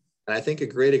basis. And I think a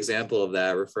great example of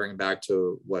that, referring back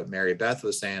to what Mary Beth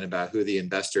was saying about who the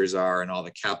investors are and all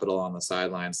the capital on the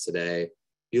sidelines today,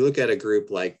 you look at a group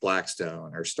like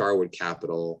Blackstone or Starwood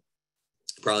Capital,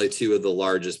 probably two of the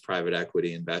largest private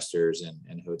equity investors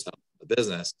in hotel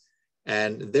business.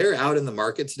 And they're out in the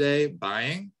market today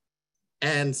buying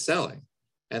and selling.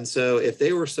 And so if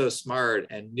they were so smart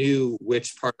and knew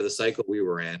which part of the cycle we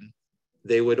were in,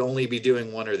 they would only be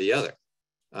doing one or the other.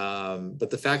 But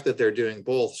the fact that they're doing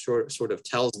both sort of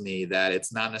tells me that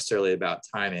it's not necessarily about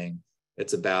timing,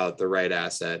 it's about the right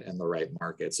asset and the right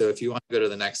market. So if you want to go to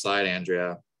the next slide,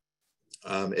 Andrea,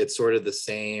 it's sort of the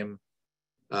same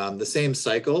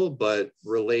cycle, but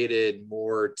related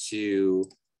more to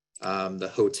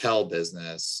the hotel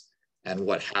business and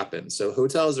what happens. So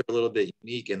hotels are a little bit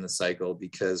unique in the cycle,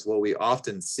 because what we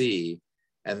often see,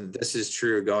 and this is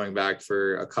true going back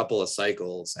for a couple of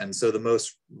cycles, and so the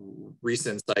most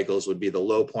recent cycles would be, the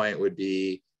low point would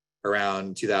be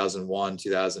around 2001,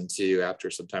 2002, after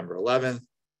September 11th.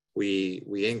 We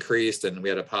increased and we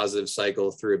had a positive cycle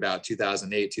through about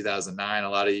 2008, 2009. A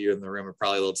lot of you in the room are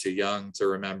probably a little too young to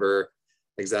remember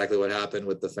exactly what happened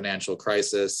with the financial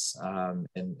crisis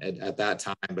at that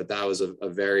time, but that was a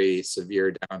very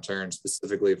severe downturn,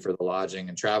 specifically for the lodging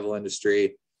and travel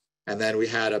industry. And then we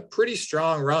had a pretty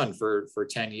strong run for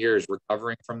 10 years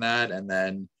recovering from that, and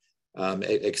then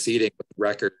exceeding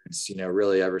records, you know,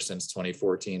 really ever since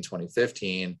 2014,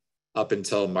 2015, up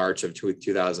until March of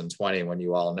 2020, when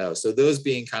you all know. So those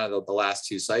being kind of the last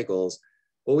two cycles,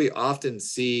 what we often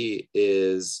see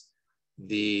is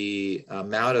the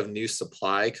amount of new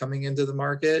supply coming into the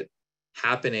market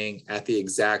happening at the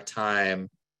exact time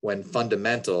when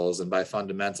fundamentals, and by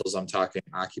fundamentals, I'm talking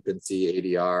occupancy,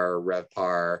 ADR,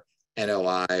 RevPAR,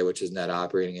 NOI, which is net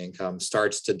operating income,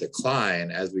 starts to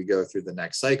decline as we go through the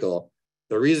next cycle.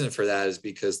 The reason for that is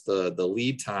because the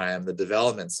lead time, the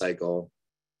development cycle,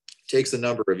 takes a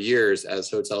number of years as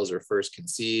hotels are first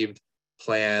conceived,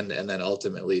 planned, and then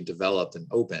ultimately developed and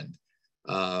opened.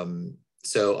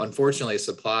 So unfortunately,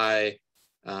 supply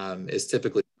is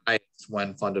typically highest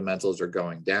when fundamentals are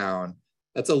going down.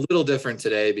 That's a little different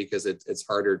today because it's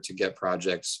harder to get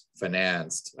projects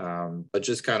financed. But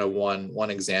just kind of one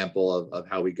example of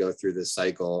how we go through this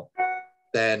cycle.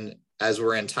 Then as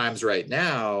we're in times right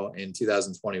now in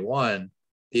 2021,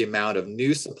 the amount of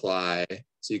new supply,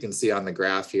 so you can see on the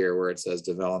graph here where it says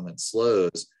development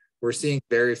slows, we're seeing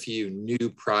very few new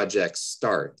projects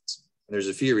start. And there's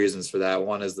a few reasons for that.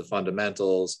 One is the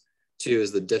fundamentals. Two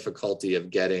is the difficulty of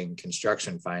getting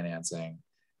construction financing.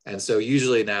 And so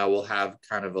usually now we'll have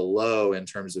kind of a low in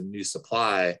terms of new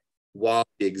supply while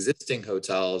the existing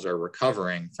hotels are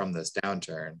recovering from this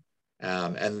downturn.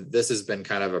 And this has been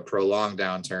kind of a prolonged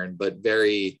downturn, but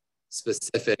very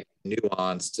specific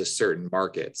nuance to certain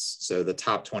markets. So the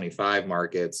top 25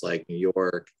 markets like New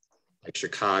York, like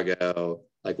Chicago,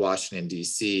 like Washington,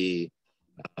 DC,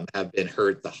 have been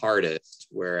hurt the hardest,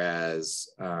 whereas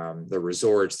the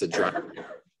resorts, the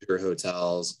drive-through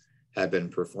hotels have been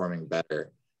performing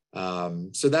better.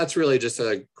 So that's really just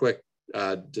a quick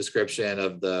description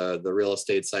of the real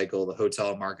estate cycle, the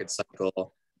hotel market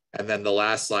cycle. And then the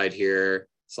last slide here,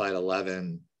 slide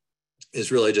 11,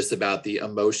 is really just about the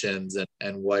emotions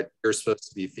and what you're supposed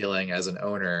to be feeling as an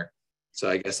owner. So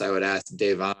I guess I would ask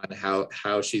Davonne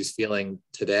how she's feeling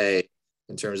today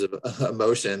in terms of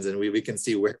emotions, and we can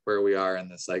see where we are in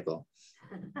the cycle.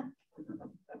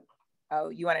 Oh,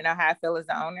 you want to know how I feel as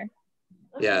the owner?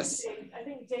 Yes. I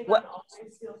think Davonne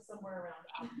always feels somewhere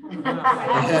around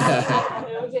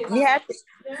that. You have to.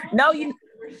 No, you.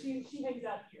 She hangs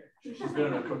out here. She's been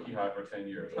in a cookie high for 10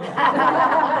 years.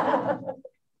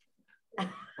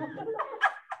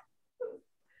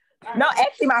 No,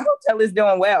 actually, my hotel is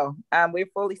doing well. We're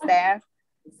fully staffed.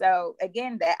 So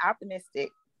again, that optimistic.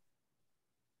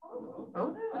 Oh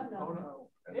no.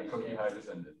 And the cookie high just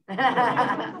ended.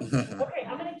 Okay,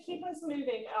 I'm going to keep us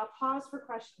moving. I'll pause for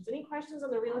questions. Any questions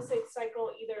on the real estate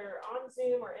cycle, either on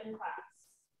Zoom or in class?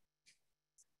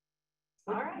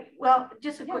 All right. Well,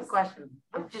 just a quick question.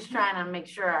 I'm just trying to make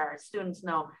sure our students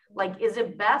know, like, is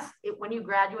it best when you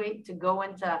graduate to go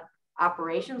into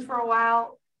operations for a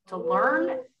while to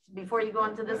learn before you go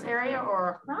into this area,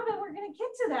 or? Rhonda, we're going to get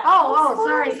to that.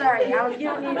 Sorry. I was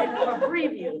giving you a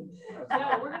preview.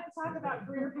 No, we're going to talk about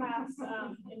career paths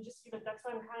in just a few minutes. That's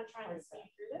why I'm kind of trying to speed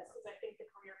through this, because I think the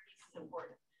career piece is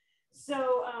important.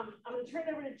 So I'm going to turn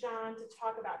it over to John to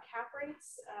talk about cap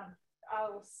rates. I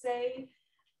will say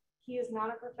he is not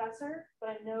a professor,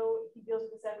 but I know he deals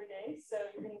with this every day. So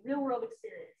you're getting real world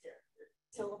experience here.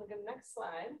 So we'll go to the next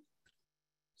slide.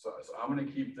 So I'm going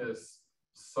to keep this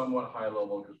somewhat high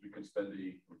level because we could spend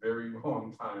a very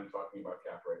long time talking about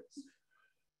cap rates.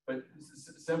 But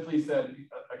simply said,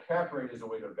 a cap rate is a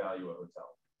way to value a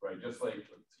hotel, right? Just like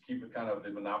to keep it kind of the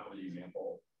monopoly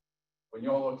example. When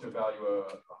y'all look to value a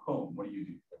home, what do?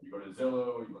 You go to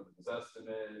Zillow, you look at this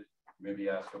estimate, maybe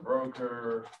ask a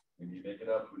broker, maybe you make it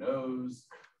up, who knows?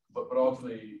 But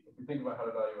ultimately, if you think about how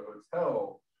to value a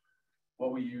hotel,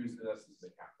 what we use in essence is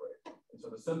a cap rate. And so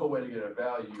the simple way to get a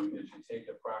value is you take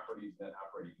the property's net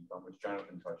operating income, which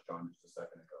Jonathan touched on just a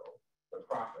second ago, the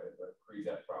profit, the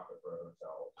pre-debt profit for a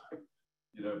hotel.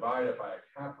 You divide it by a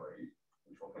cap rate,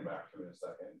 which we'll come back to in a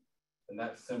second, and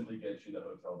that simply gets you the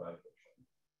hotel valuation.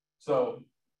 So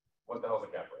what the hell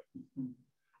is a cap rate?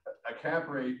 A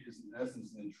cap rate is in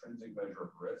essence an intrinsic measure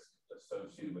of risk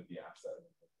associated with the asset.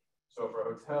 So for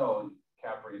a hotel,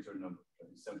 cap rates are numbers.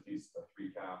 Simply a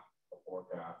 3 cap, a 4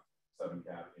 cap, 7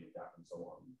 cap, 8 cap, and so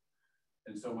on.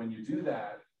 And so when you do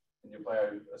that, and you apply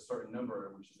a certain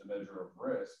number, which is a measure of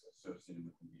risk associated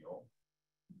with the deal,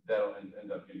 that'll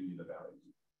end up getting you the value.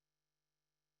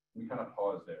 We kind of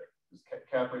pause there, because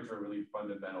cap rates are a really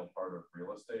fundamental part of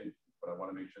real estate, but I want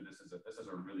to make sure this is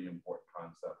a really important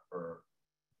concept for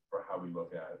how we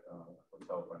look at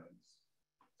hotel finance.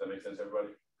 Does that make sense,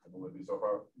 everybody? Everyone with me so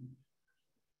far?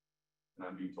 And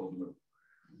I'm being told to move.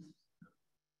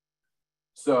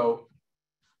 So,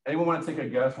 anyone want to take a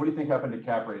guess? What do you think happened to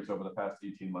cap rates over the past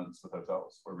 18 months with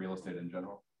hotels or real estate in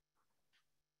general?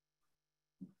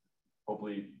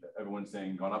 Hopefully, everyone's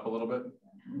saying gone up a little bit.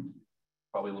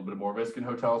 Probably a little bit more risk in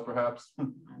hotels, perhaps. A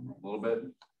little bit.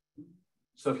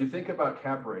 So if you think about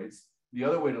cap rates, the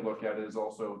other way to look at it is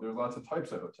also there's lots of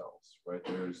types of hotels, right?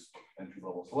 There's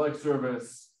entry-level select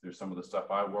service. There's some of the stuff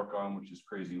I work on, which is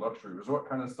crazy luxury resort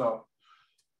kind of stuff.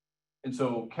 And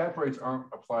so cap rates aren't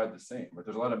applied the same, but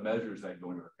there's a lot of measures that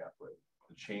go into a cap rate.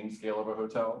 The chain scale of a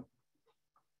hotel,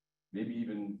 maybe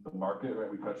even the market, right?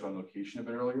 We touched on location a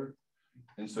bit earlier.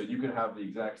 And so you could have the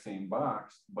exact same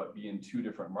box, but be in 2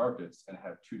 different markets and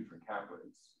have 2 different cap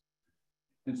rates.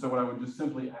 And so what I would just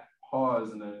simply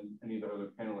pause, and then any of the other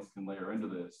panelists can layer into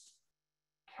this.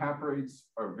 Cap rates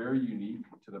are very unique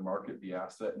to the market, the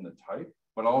asset, and the type,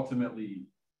 but ultimately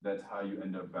that's how you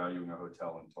end up valuing a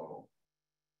hotel in total.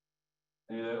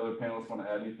 Any of the other panelists want to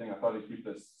add anything? I thought I'd keep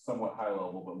this somewhat high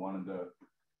level, but wanted to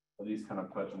at least kind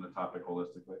of touch on the topic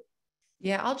holistically.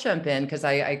 Yeah, I'll jump in because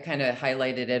I kind of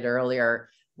highlighted it earlier.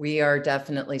 We are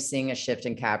definitely seeing a shift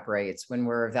in cap rates when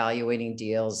we're evaluating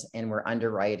deals and we're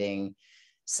underwriting.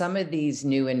 Some of these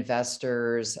new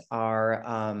investors are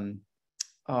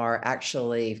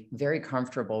actually very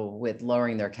comfortable with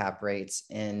lowering their cap rates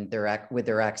with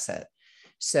their exit.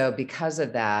 So because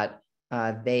of that,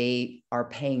 they are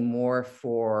paying more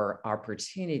for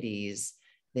opportunities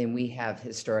than we have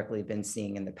historically been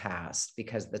seeing in the past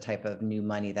because of the type of new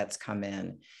money that's come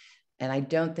in. And I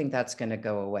don't think that's going to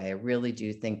go away. I really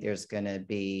do think there's going to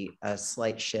be a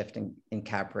slight shift in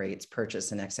cap rates,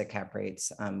 purchase and exit cap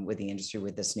rates with the industry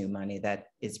with this new money that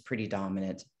is pretty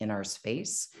dominant in our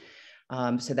space.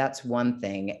 So that's one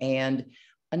thing. And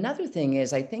another thing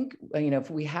is, I think, if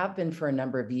we have been for a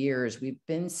number of years, we've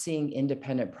been seeing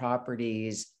independent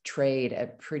properties trade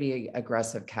at pretty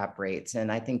aggressive cap rates.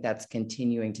 And I think that's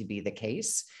continuing to be the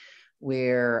case,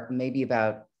 where maybe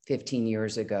about 15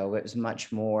 years ago, it was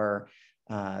much more,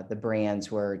 the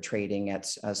brands were trading at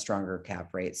a stronger cap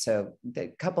rate. So a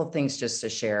couple of things just to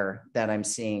share that I'm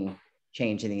seeing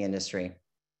change in the industry.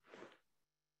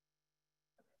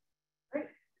 Great.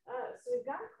 So we've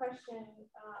got a question.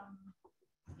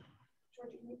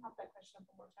 Georgia, can you pop that question up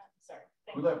one more time? Sorry.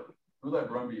 Who let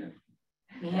Brumby in?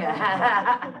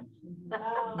 Yeah.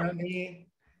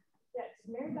 Yeah, does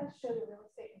Mary Beth show the real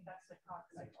estate investment cost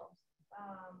cycle?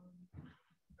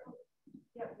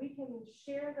 Yeah, we can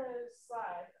share those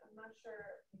slides. I'm not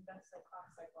sure investment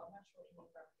cost cycle. I'm not sure what you mean,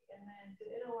 Brumby. And then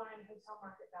did NOI and hotel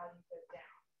market value go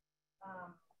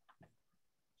down?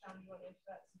 John, do you want to answer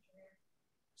that since you're here?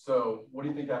 So what do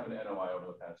you think happened to NOI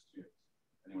over the past 2 years?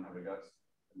 Anyone have a guess?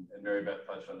 And Mary Beth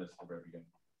touched on this at the very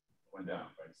beginning. Went down,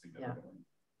 right? Significantly.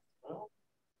 Yeah.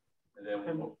 And then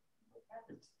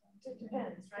it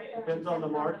depends, right? Depends on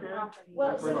the market.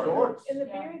 Well, resorts. In the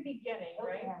very beginning,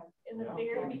 right? In the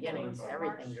very beginning, so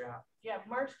everything dropped. Yeah,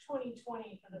 March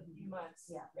 2020 for the few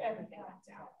months, everything went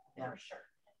down for sure.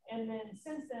 And then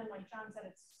since then, like John said,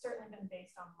 it's certainly been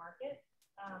based on market.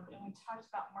 And we talked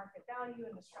about market value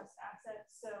and distressed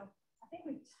assets. So I think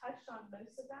we've touched on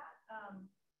most of that.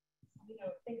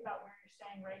 Think about where you're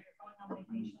staying, right? You're going on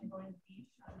vacation, you're going to the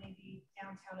beach, maybe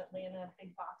downtown Atlanta,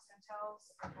 big box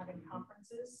hotels are having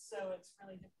conferences. So it's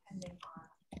really depending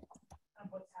on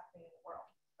what's happening in the world.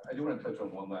 I do want to touch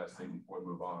on one last thing before we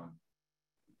move on.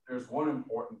 There's one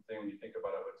important thing when you think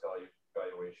about a hotel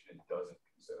valuation it doesn't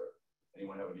consider.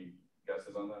 Anyone have any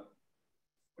guesses on that?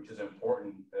 Which is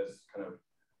important as kind of,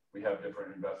 we have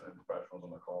different investment professionals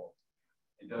on the call.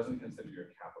 It doesn't consider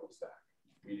your capital stack,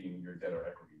 meaning your debt or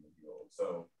equity in the deal.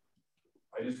 So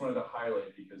I just wanted to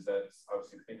highlight, because that's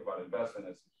obviously, think about investment,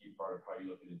 that's a key part of how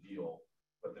you look at a deal,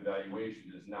 but the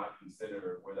valuation does not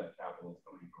consider where that capital is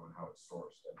coming from and how it's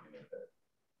sourced at the end of the day.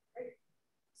 Great.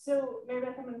 So Mary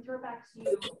Beth, I'm going to throw it back to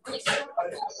you.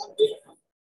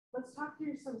 Let's talk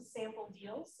through some sample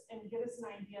deals and give us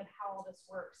an idea of how all this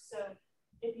works. So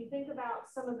if you think about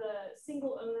some of the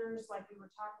single owners, like we were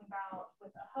talking about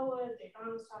with AHOA,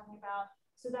 Davonne was talking about,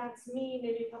 so that's me,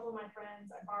 maybe a couple of my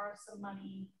friends, I borrow some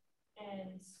money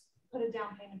and put a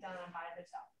down payment down and buy a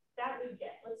hotel. That we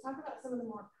get. Let's talk about some of the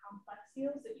more complex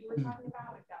deals that you were talking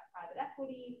about. We've got private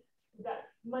equity, we've got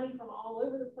money from all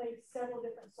over the place, several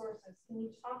different sources. Can you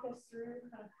talk us through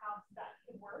kind of how that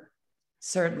could work?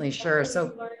 Certainly, sure.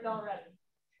 So learned already.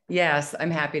 Yes,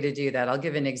 I'm happy to do that. I'll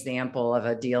give an example of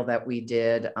a deal that we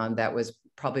did that was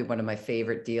probably one of my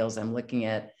favorite deals. I'm looking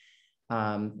at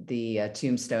the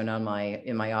tombstone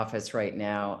in my office right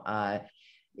now.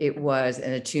 It was,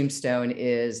 and a tombstone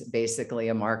is basically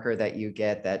a marker that you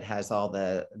get that has all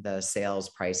the sales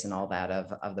price and all that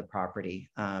of the property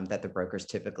that the brokers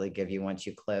typically give you once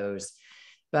you close.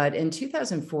 But in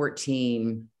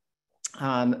 2014,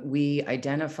 we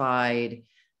identified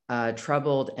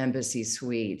troubled Embassy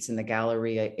Suites in the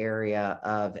Galleria area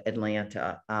of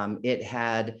Atlanta. It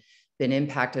had been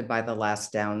impacted by the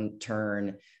last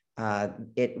downturn.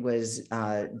 It was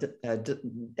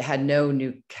had no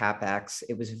new capex.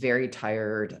 It was very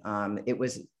tired. It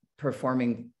was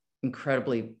performing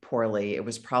incredibly poorly. It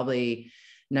was probably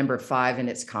number 5 in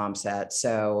its comp set.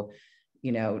 So,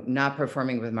 not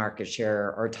performing with market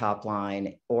share or top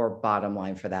line or bottom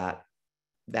line for that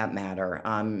matter.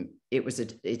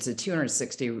 it's a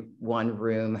 261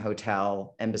 room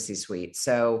hotel embassy suite.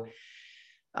 So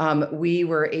we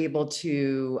were able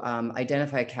to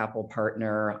identify a capital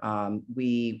partner.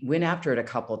 We went after it a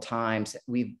couple of times.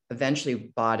 We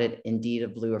eventually bought it in deed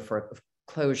of lieu of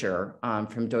foreclosure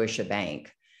from Deutsche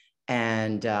Bank.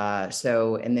 And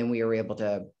and then we were able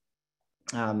to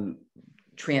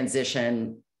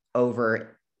transition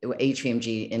over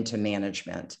HVMG into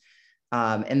management.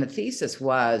 And the thesis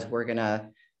was we're gonna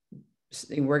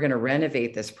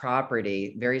renovate this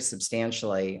property very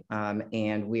substantially,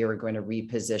 and we are going to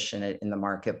reposition it in the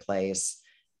marketplace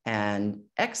and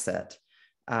exit.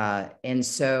 And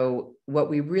so what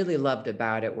we really loved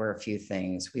about it were a few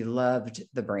things. We loved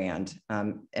the brand.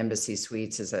 Embassy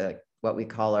Suites is what we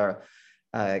call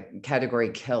a category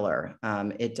killer.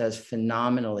 It does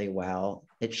phenomenally well.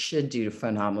 It should do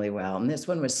phenomenally well. And this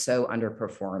one was so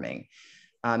underperforming.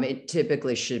 It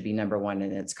typically should be number one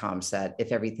in its comp set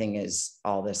if everything is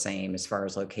all the same as far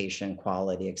as location,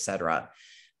 quality, et cetera.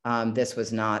 This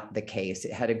was not the case.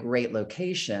 It had a great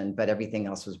location, but everything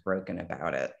else was broken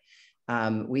about it.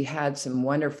 We had some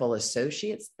wonderful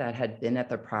associates that had been at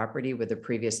the property with the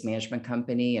previous management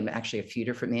company and actually a few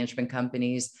different management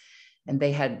companies. And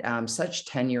they had such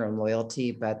tenure and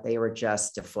loyalty, but they were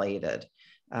just deflated.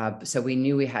 So we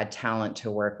knew we had talent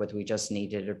to work with. We just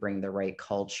needed to bring the right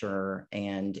culture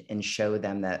and show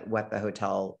them that what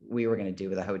we were going to do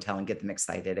with the hotel and get them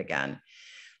excited again.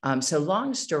 So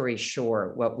long story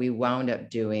short, what we wound up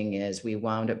doing is we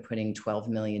wound up putting $12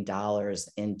 million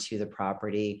into the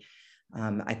property.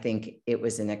 I think it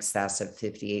was in excess of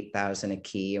 58,000 a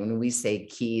key. And when we say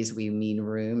keys, we mean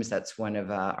rooms. That's one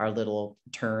of our little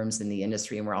terms in the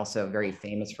industry. And we're also very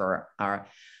famous for our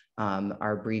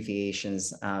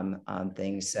abbreviations on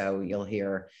things. So you'll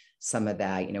hear some of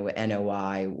that,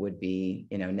 NOI would be,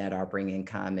 net operating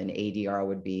income, and ADR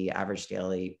would be average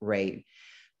daily rate.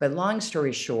 But long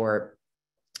story short,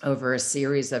 over a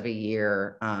series of a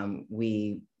year,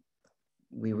 we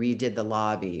redid the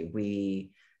lobby.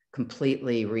 We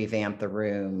completely revamped the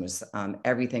rooms.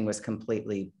 Everything was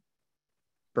completely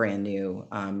brand new,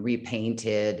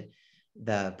 repainted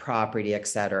the property, et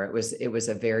cetera. It was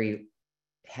a very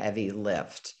heavy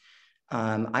lift.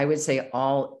 I would say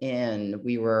all in,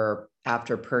 we were,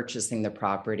 after purchasing the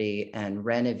property and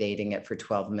renovating it for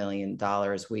 $12 million,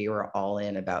 we were all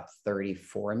in about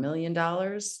 $34 million.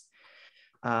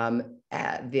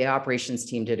 The operations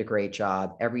team did a great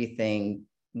job. Everything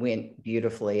went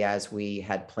beautifully as we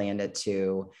had planned it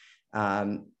to.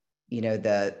 The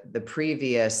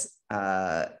previous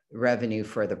revenue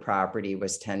for the property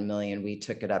was 10 million. We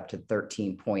took it up to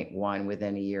 13.1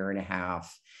 within a year and a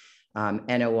half.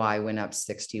 NOI went up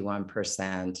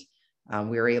 61%.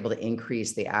 We were able to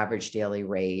increase the average daily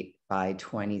rate by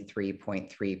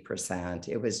 23.3%.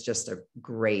 It was just a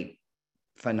great,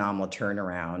 phenomenal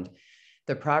turnaround.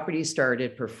 The property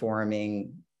started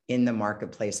performing in the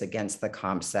marketplace against the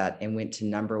comp set and went to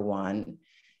number one,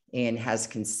 and has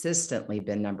consistently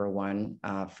been number one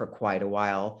for quite a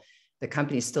while. The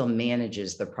company still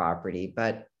manages the property,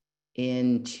 but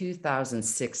in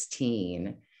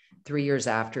 2016, 3 years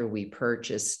after we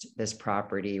purchased this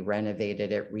property,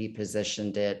 renovated it,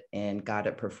 repositioned it, and got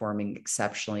it performing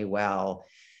exceptionally well,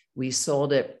 we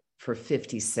sold it for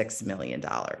 $56 million.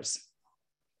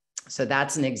 So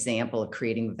that's an example of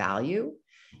creating value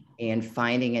and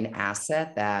finding an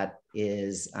asset that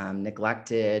is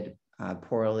neglected,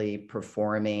 poorly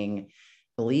performing,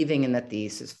 believing in the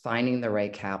thesis, finding the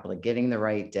right capital, getting the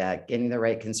right debt, getting the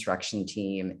right construction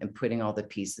team, and putting all the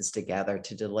pieces together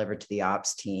to deliver to the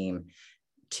ops team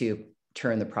to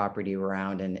turn the property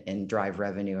around and drive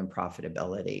revenue and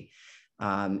profitability.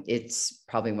 It's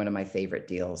probably one of my favorite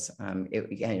deals.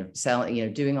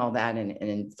 Doing all that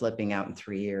and flipping out in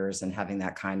 3 years and having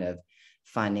that kind of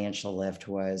financial lift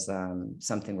was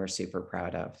something we're super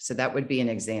proud of. So that would be an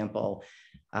example.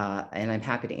 And I'm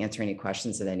happy to answer any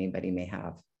questions that anybody may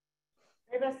have.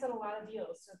 Beth's done a lot of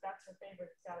deals, so if that's her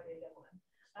favorite, it's gotta be a good one.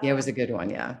 Yeah, it was a good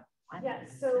one, yeah. Yeah,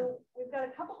 so we've got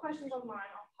a couple questions online.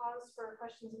 I'll pause for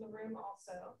questions in the room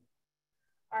also.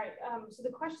 All right, so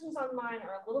the questions online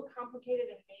are a little complicated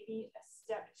and maybe a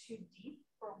step too deep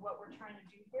for what we're trying to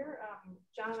do here.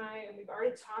 John and I, and we've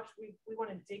already talked, we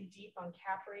want to dig deep on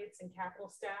cap rates and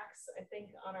capital stacks, I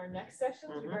think, on our next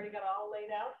session. We've already got it all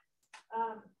laid out.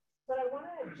 But I want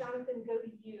to, Jonathan, go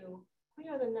to you. Can we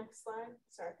go to the next slide?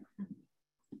 Sorry.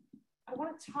 I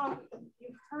want to talk,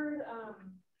 you've heard a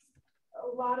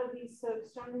lot of these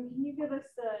folks. Jonathan, can you give us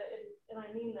and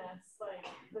I mean this, like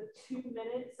the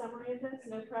 2-minute summary of this,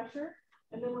 no pressure,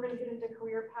 and then we're going to get into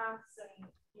career paths and,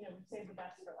 save the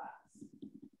best for last.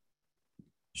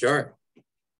 Sure.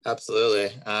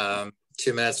 Absolutely.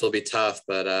 2 minutes will be tough,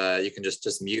 but you can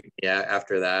just mute me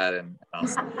after that, and I'll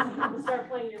start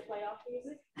playing your playoff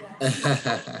music.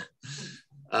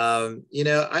 Yeah. You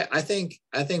know, I think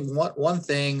one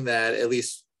thing that at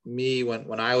least me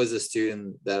when I was a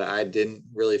student that I didn't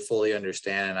really fully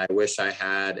understand, and I wish I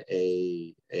had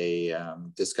a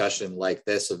discussion like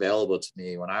this available to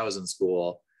me when I was in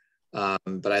school.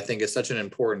 But I think it's such an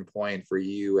important point for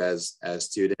you as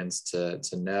students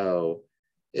to know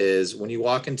is when you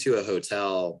walk into a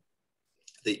hotel,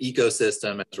 the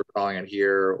ecosystem, as we're calling it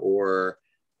here, or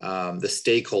the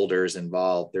stakeholders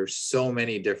involved, there's so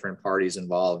many different parties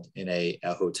involved in a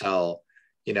hotel.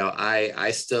 You know,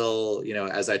 I still, you know,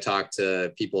 as I talk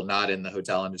to people not in the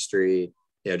hotel industry,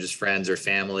 you know, just friends or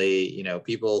family, you know,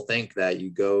 people think that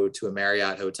you go to a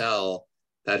Marriott hotel,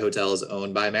 that hotel is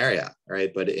owned by Marriott,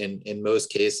 right? But in most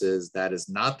cases, that is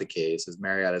not the case, as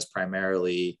Marriott is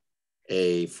primarily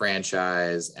a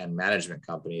franchise and management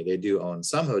company. They do own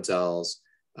some hotels,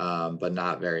 but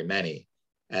not very many.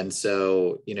 And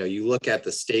so, you know, you look at the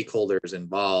stakeholders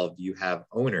involved, you have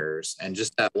owners, and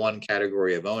just that one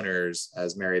category of owners,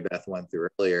 as Mary Beth went through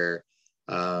earlier,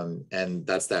 and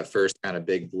that's that first kind of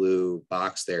big blue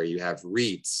box there. You have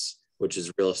REITs, which is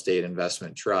real estate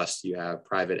investment trust. You have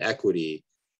private equity.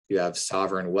 You have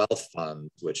sovereign wealth funds,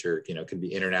 which are, you know, can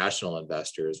be international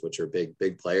investors, which are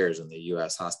big players in the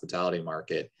U.S. hospitality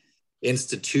market.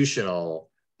 Institutional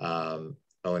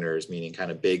owners, meaning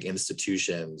kind of big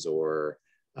institutions or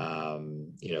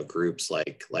you know, groups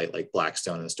like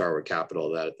Blackstone and Starwood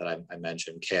Capital that I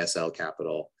mentioned, KSL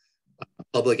Capital.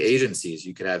 Public agencies,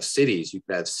 you could have cities, you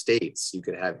could have states, you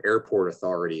could have airport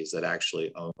authorities that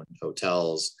actually own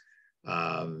hotels.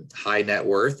 High net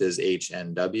worth is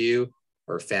HNW,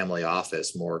 or family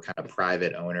office, more kind of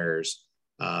private owners.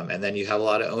 And then you have a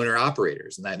lot of owner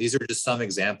operators, and these are just some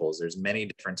examples. There's many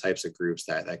different types of groups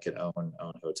that could own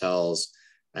hotels.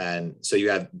 And so you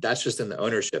have, that's just in the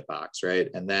ownership box, right?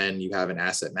 And then you have an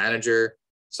asset manager,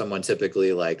 someone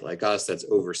typically like us that's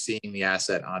overseeing the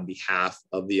asset on behalf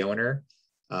of the owner.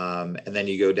 And then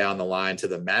you go down the line to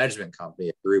the management company,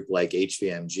 a group like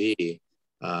HVMG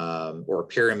or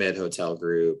Pyramid Hotel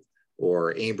Group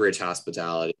or Aimbridge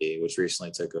Hospitality, which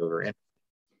recently took over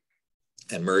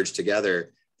and merged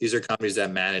together. These are companies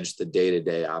that manage the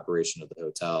day-to-day operation of the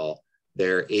hotel.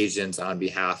 They're agents on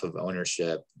behalf of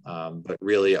ownership, but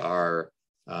really are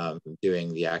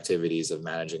doing the activities of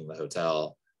managing the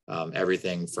hotel.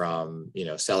 Everything from, you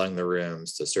know, selling the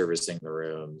rooms to servicing the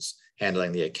rooms,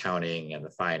 handling the accounting and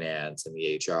the finance and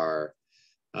the HR.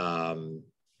 And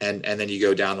then you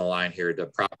go down the line here to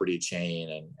property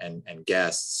chain and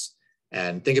guests.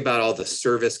 And think about all the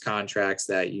service contracts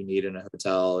that you need in a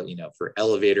hotel, you know, for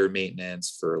elevator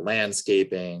maintenance, for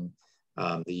landscaping,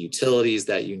 the utilities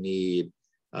that you need.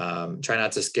 Try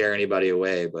not to scare anybody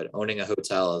away, but owning a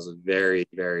hotel is a very,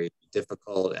 very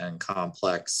difficult and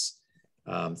complex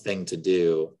thing to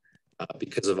do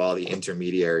because of all the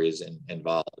intermediaries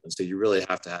involved. And so you really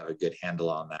have to have a good handle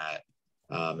on that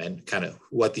and kind of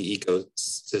what the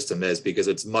ecosystem is, because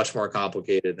it's much more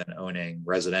complicated than owning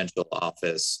residential,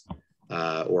 office,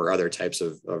 or other types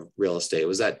of real estate.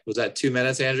 Was that 2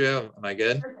 minutes, Andrea? Am I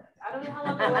good? Perfect. I don't know how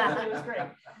long it was, but it was great.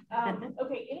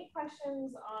 Okay, any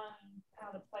questions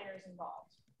on the players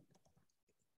involved?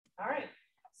 All right,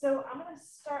 so I'm going to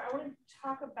start. I want to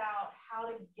talk about how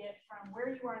to get from where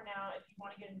you are now if you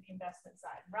want to get into the investment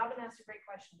side. Robin asked a great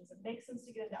question. Does it make sense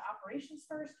to get into operations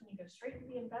first? Can you go straight to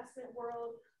the investment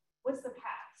world? What's the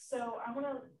path? So I want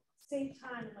to save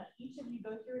time and let each of you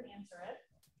go through and answer it.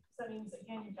 So that means,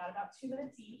 again, you've got about 2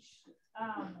 minutes each,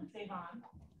 Davonne.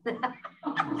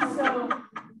 So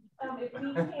if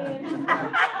we can,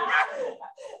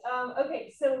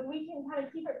 okay, so we can kind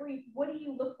of keep it brief. What do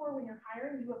you look for when you're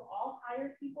hiring? You have all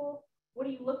hired people. What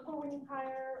do you look for when you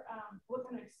hire? What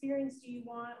kind of experience do you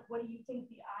want? What do you think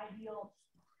the ideal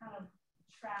kind of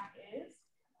track is?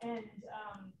 And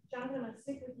Jonathan, I'm going to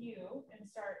stick with you and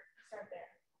start there.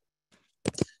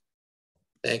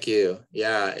 Thank you.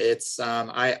 Yeah, it's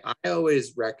I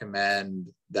always recommend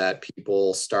that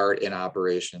people start in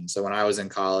operations. So when I was in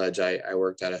college, I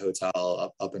worked at a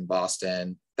hotel up in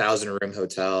Boston, 1,000-room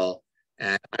hotel,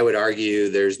 and I would argue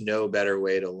there's no better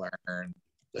way to learn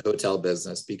the hotel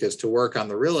business, because to work on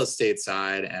the real estate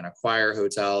side and acquire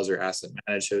hotels or asset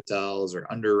manage hotels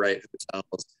or underwrite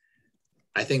hotels,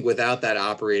 I think without that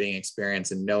operating experience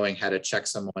and knowing how to check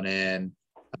someone in,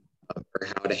 or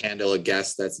how to handle a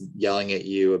guest that's yelling at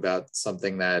you about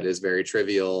something that is very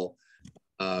trivial,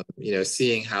 you know,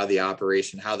 seeing how the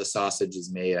operation, how the sausage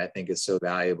is made, I think is so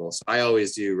valuable. So I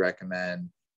always do recommend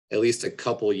at least a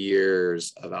couple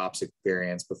years of ops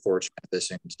experience before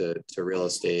transitioning to real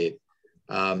estate.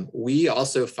 We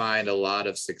also find a lot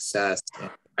of success in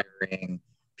hiring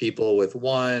people with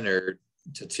 1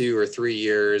 to 2 or 3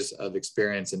 years of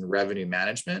experience in revenue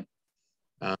management,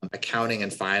 accounting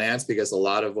and finance, because a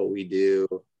lot of what we do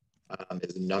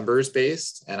is numbers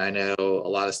based. And I know a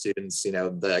lot of students,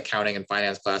 the accounting and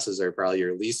finance classes are probably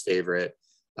your least favorite,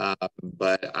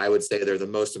 but I would say they're the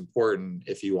most important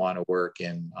if you want to work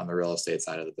on the real estate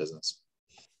side of the business.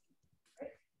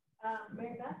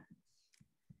 Mary Beth?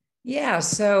 Yeah,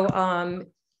 so,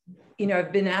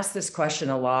 I've been asked this question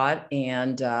a lot,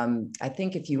 and I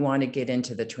think if you want to get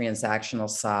into the transactional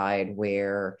side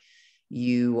where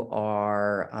you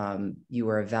are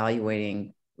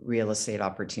evaluating real estate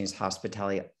opportunities,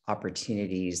 hospitality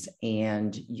opportunities,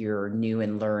 and you're new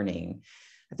in learning,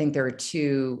 I think there are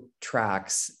 2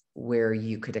 tracks where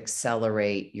you could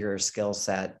accelerate your skill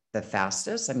set the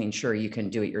fastest. I mean, sure, you can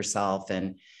do it yourself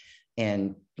and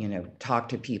talk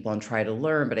to people and try to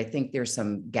learn, but I think there's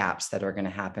some gaps that are going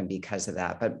to happen because of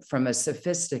that. But from a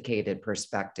sophisticated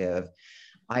perspective,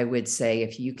 I would say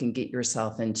if you can get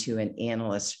yourself into an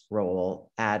analyst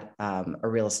role at a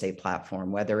real estate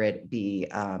platform, whether it be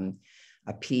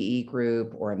a PE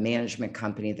group or a management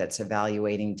company that's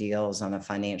evaluating deals on a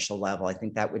financial level, I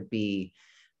think that would be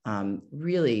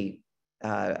really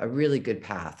a really good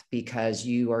path, because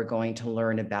you are going to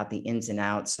learn about the ins and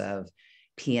outs of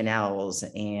P&Ls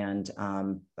and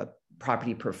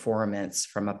property performance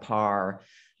from a par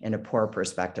and a poor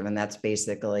perspective. And that's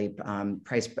basically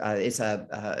price, it's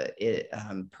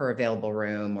per available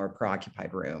room or per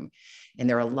occupied room. And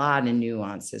there are a lot of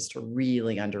nuances to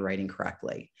really underwriting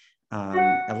correctly.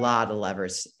 A lot of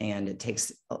levers, and it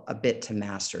takes a bit to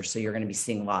master. So you're going to be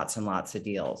seeing lots and lots of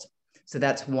deals. So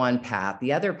that's one path.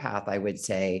 The other path I would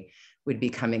say would be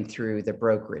coming through the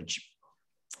brokerage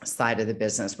side of the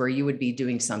business, where you would be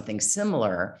doing something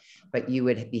similar, but you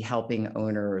would be helping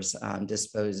owners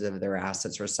dispose of their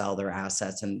assets or sell their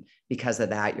assets. And because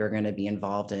of that, you're going to be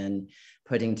involved in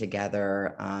putting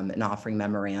together an offering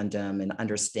memorandum and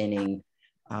understanding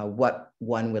what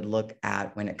one would look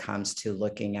at when it comes to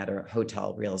looking at a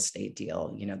hotel real estate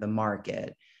deal, the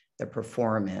market, the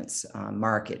performance,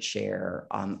 market share,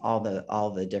 all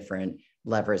the different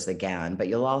levers again. But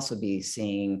you'll also be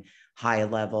seeing high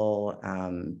level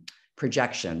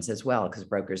projections as well, because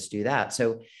brokers do that.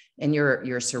 So, and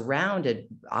you're surrounded,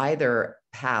 either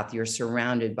path, you're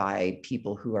surrounded by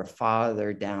people who are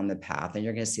farther down the path, and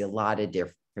you're going to see a lot of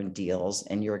different deals,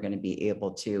 and you're going to be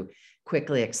able to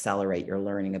quickly accelerate your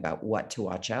learning about what to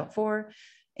watch out for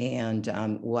and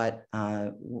what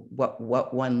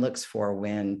one looks for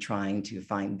when trying to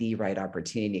find the right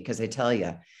opportunity. Because I tell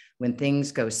you, when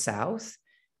things go south,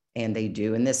 and they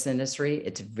do in this industry,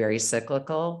 it's very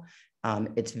cyclical.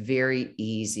 It's very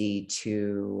easy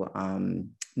to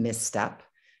misstep,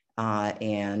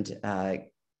 and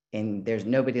there's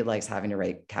nobody likes having to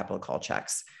write capital call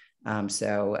checks.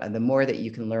 So the more that you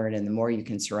can learn, and the more you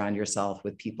can surround yourself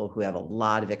with people who have a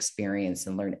lot of experience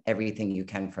and learn everything you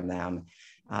can from them,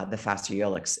 the faster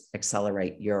you'll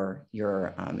accelerate your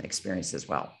experience as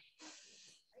well.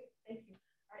 Thank you.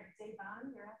 All right,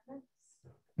 Davonne, you're up next.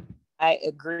 I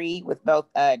agree with both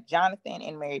Jonathan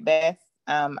and Mary Beth.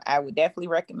 I would definitely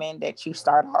recommend that you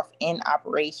start off in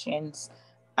operations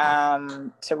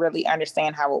to really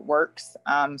understand how it works.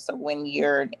 So when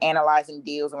you're analyzing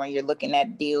deals, or when you're looking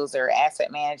at deals or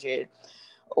asset manager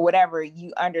or whatever,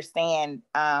 you understand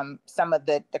some of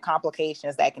the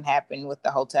complications that can happen with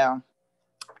the hotel.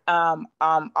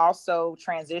 Also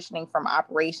transitioning from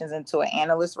operations into an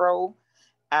analyst role,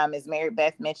 as Mary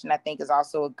Beth mentioned, I think is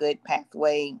also a good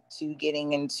pathway to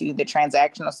getting into the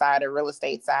transactional side or real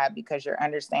estate side, because you're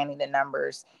understanding the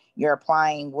numbers, you're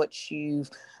applying what you've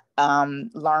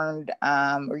learned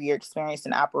or your experience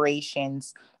in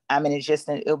operations. And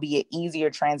it'll be an easier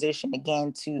transition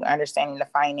again to understanding the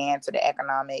finance or the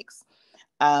economics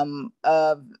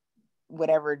of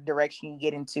whatever direction you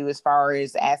get into as far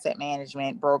as asset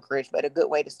management, brokerage. But a good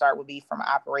way to start would be from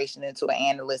operation into an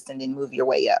analyst and then move your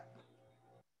way up.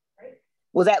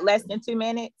 Was that less than 2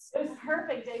 minutes? It was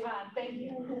perfect, Davonne. Thank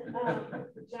you.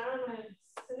 John, I'm going to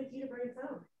send it to you to bring us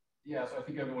home. Yeah, so I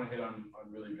think everyone hit on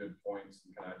really good points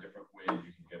and kind of different ways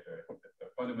you can get there. The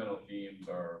fundamental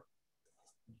themes are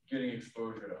getting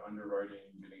exposure to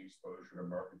underwriting, getting exposure to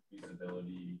market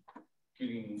feasibility,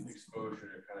 getting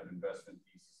exposure to kind of investment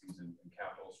theses and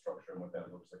capital structure and what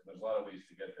that looks like. There's a lot of ways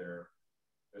to get there.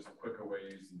 There's some quicker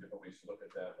ways and different ways to look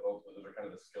at that, but ultimately those are kind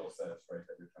of the skill sets, right,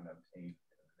 that you're trying to obtain.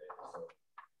 So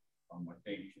I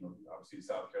think, obviously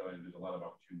South Carolina, there's a lot of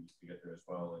opportunities to get there as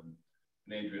well. And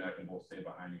Andrea and I can both stay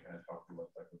behind and kind of talk through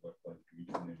what that would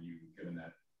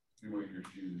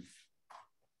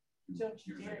Don't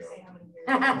you years dare ago. say how many years.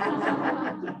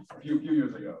 A few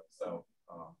years ago. So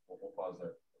we'll pause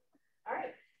there. All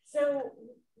right. So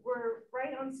we're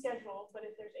right on schedule, but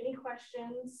if there's any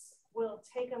questions, we'll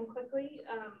take them quickly.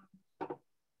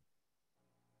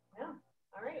 Yeah.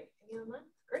 All right. Any online?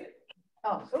 Great.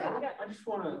 Oh, I just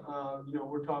want to,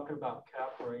 we're talking about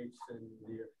cap rates and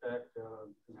the effect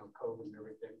of, COVID and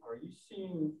everything. Are you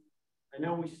seeing, I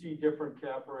know we see different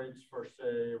cap rates for,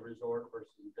 say, a resort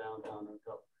versus downtown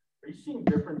hotel. Are you seeing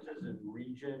differences in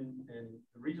region? And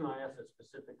the reason I ask that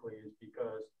specifically is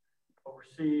because what we're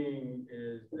seeing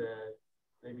is that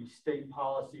maybe state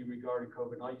policy regarding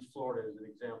COVID, and I'll use Florida as an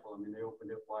example. I mean, they opened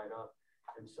it wide up.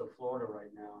 And so Florida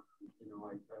right now, I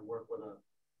work with a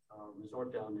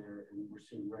resort down there, and we're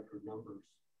seeing record numbers.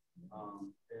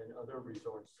 And other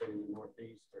resorts, say in the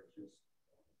Northeast, are just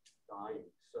dying.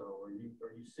 So are you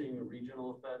seeing a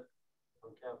regional effect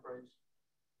on cap rates?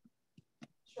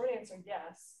 Short answer,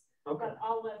 yes. Okay. But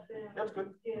I'll let them. That's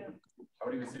good. Give. I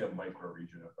would even see a micro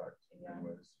region effect. Yeah.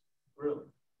 Anyways. Really?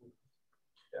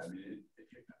 Yeah, I mean,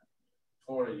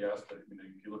 Florida, yes, but if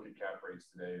you look at cap rates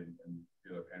today, and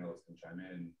the other panelists can chime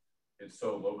in, it's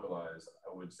so localized.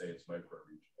 I would say it's micro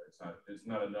region. It's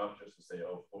not enough just to say,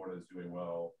 oh, Florida is doing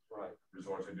well, right?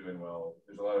 Resorts are doing well.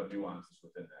 There's a lot of nuances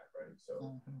within that, right?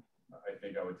 So I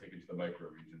think I would take it to the micro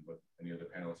region. But any other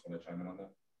panelists want to chime in on that?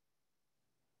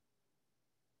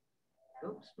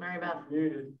 Oops, Mary Beth.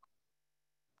 Muted.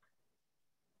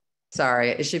 Sorry,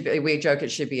 it should be, we joke it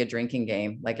should be a drinking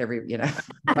game, like every,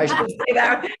 I should say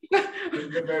that.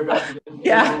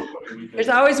 Yeah, there's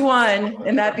always one,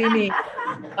 and that be me.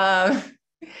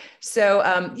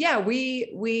 Yeah,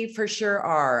 we for sure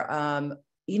are.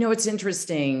 It's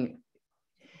interesting.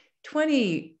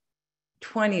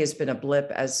 2020 has been a blip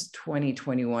as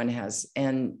 2021 has,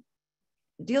 and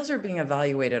deals are being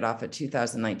evaluated off of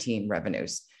 2019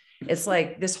 revenues. It's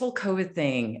like this whole COVID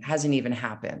thing hasn't even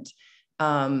happened.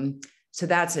 So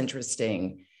that's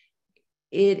interesting.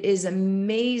 It is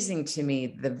amazing to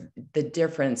me, the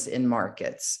difference in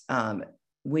markets.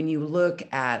 When you look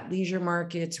at leisure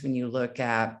markets, when you look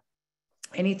at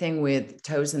anything with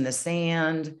toes in the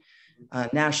sand,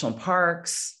 national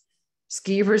parks,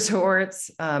 ski resorts.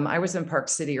 I was in Park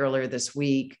City earlier this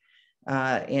week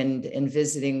and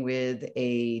visiting with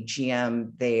a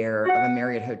GM there of a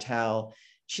Marriott hotel.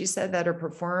 She said that her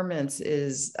performance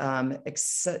is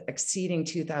exceeding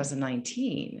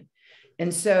 2019.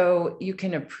 And so you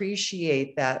can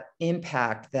appreciate that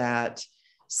impact that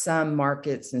some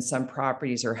markets and some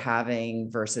properties are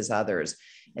having versus others.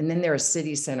 And then there are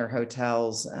city center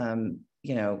hotels, a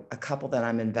couple that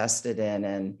I'm invested in,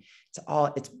 and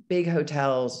it's big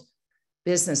hotels,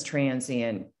 business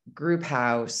transient, group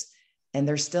house, and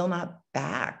they're still not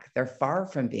back. They're far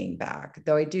from being back,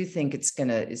 though I do think it's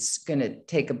gonna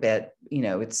take a bit,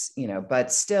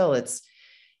 but still it's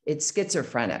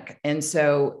schizophrenic. And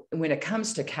so when it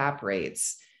comes to cap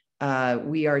rates,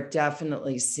 we are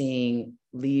definitely seeing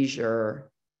leisure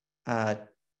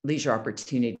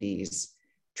opportunities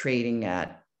trading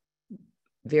at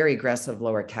very aggressive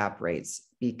lower cap rates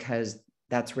because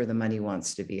that's where the money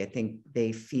wants to be. I think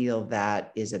they feel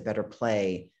that is a better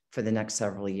play for the next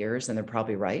several years, and they're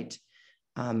probably right.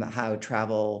 How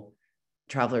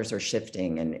travelers are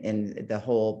shifting and the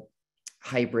whole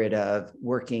hybrid of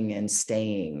working and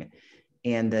staying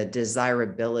and the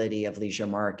desirability of leisure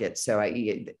markets. So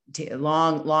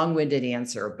long-winded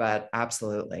answer, but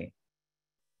absolutely.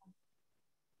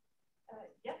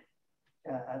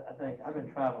 I think I've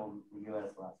been traveling the U.S.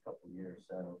 the last couple of years.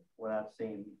 So what I've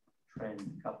seen trend,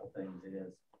 a couple things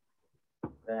is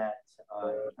that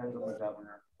it depends on the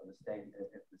governor of the state.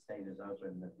 If the state is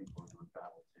open, that people are going to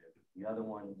travel to. The other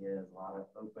one is a lot of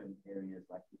open areas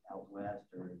like out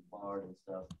west or in Florida and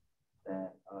stuff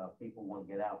that people want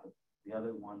to get out. But the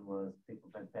other one was people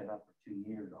have been fed up for 2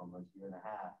 years, almost a year and a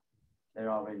half.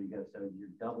 They're all ready to go. So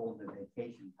you're doubling the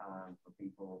vacation time for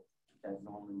people that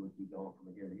normally would be going from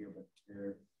here to here. But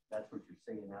that's what you're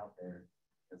seeing out there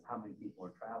is how many people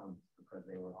are traveling because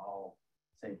they were all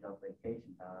saved up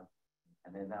vacation time. And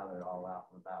then now they're all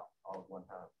out and about all at one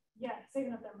time. Yeah,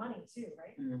 saving up their money too,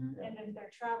 right? Mm-hmm. And if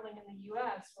they're traveling in the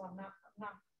U.S., well, I'm not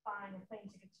buying a plane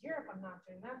ticket to Europe. I'm not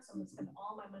doing that, so I'm going to spend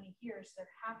all my money here. So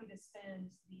they're happy to spend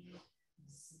the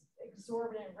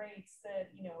exorbitant rates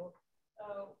that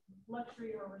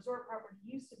luxury or resort property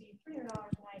used to be $300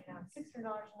 a night, now $600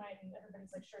 a night, and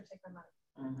everybody's like, sure, take my money.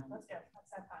 Mm-hmm. Let's go.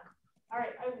 Let's have fun. All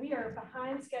right, we are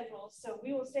behind schedule, so we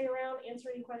will stay around, answer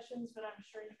any questions, but I'm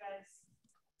sure you guys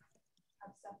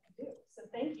have stuff to do. So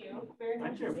thank you very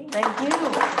much. Thank you.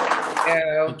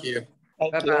 Thank you.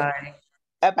 Bye-bye.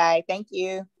 Bye-bye. Thank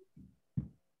you.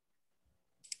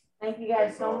 Thank you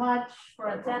guys so much for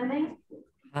attending.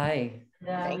 Hi.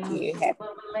 Thank We you. will see a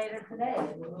little bit later today.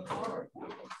 Moving forward.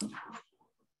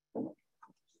 Thank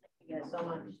you guys so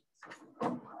much.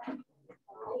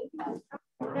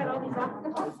 We got all these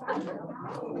documents.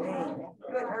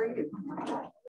 Good, how are you?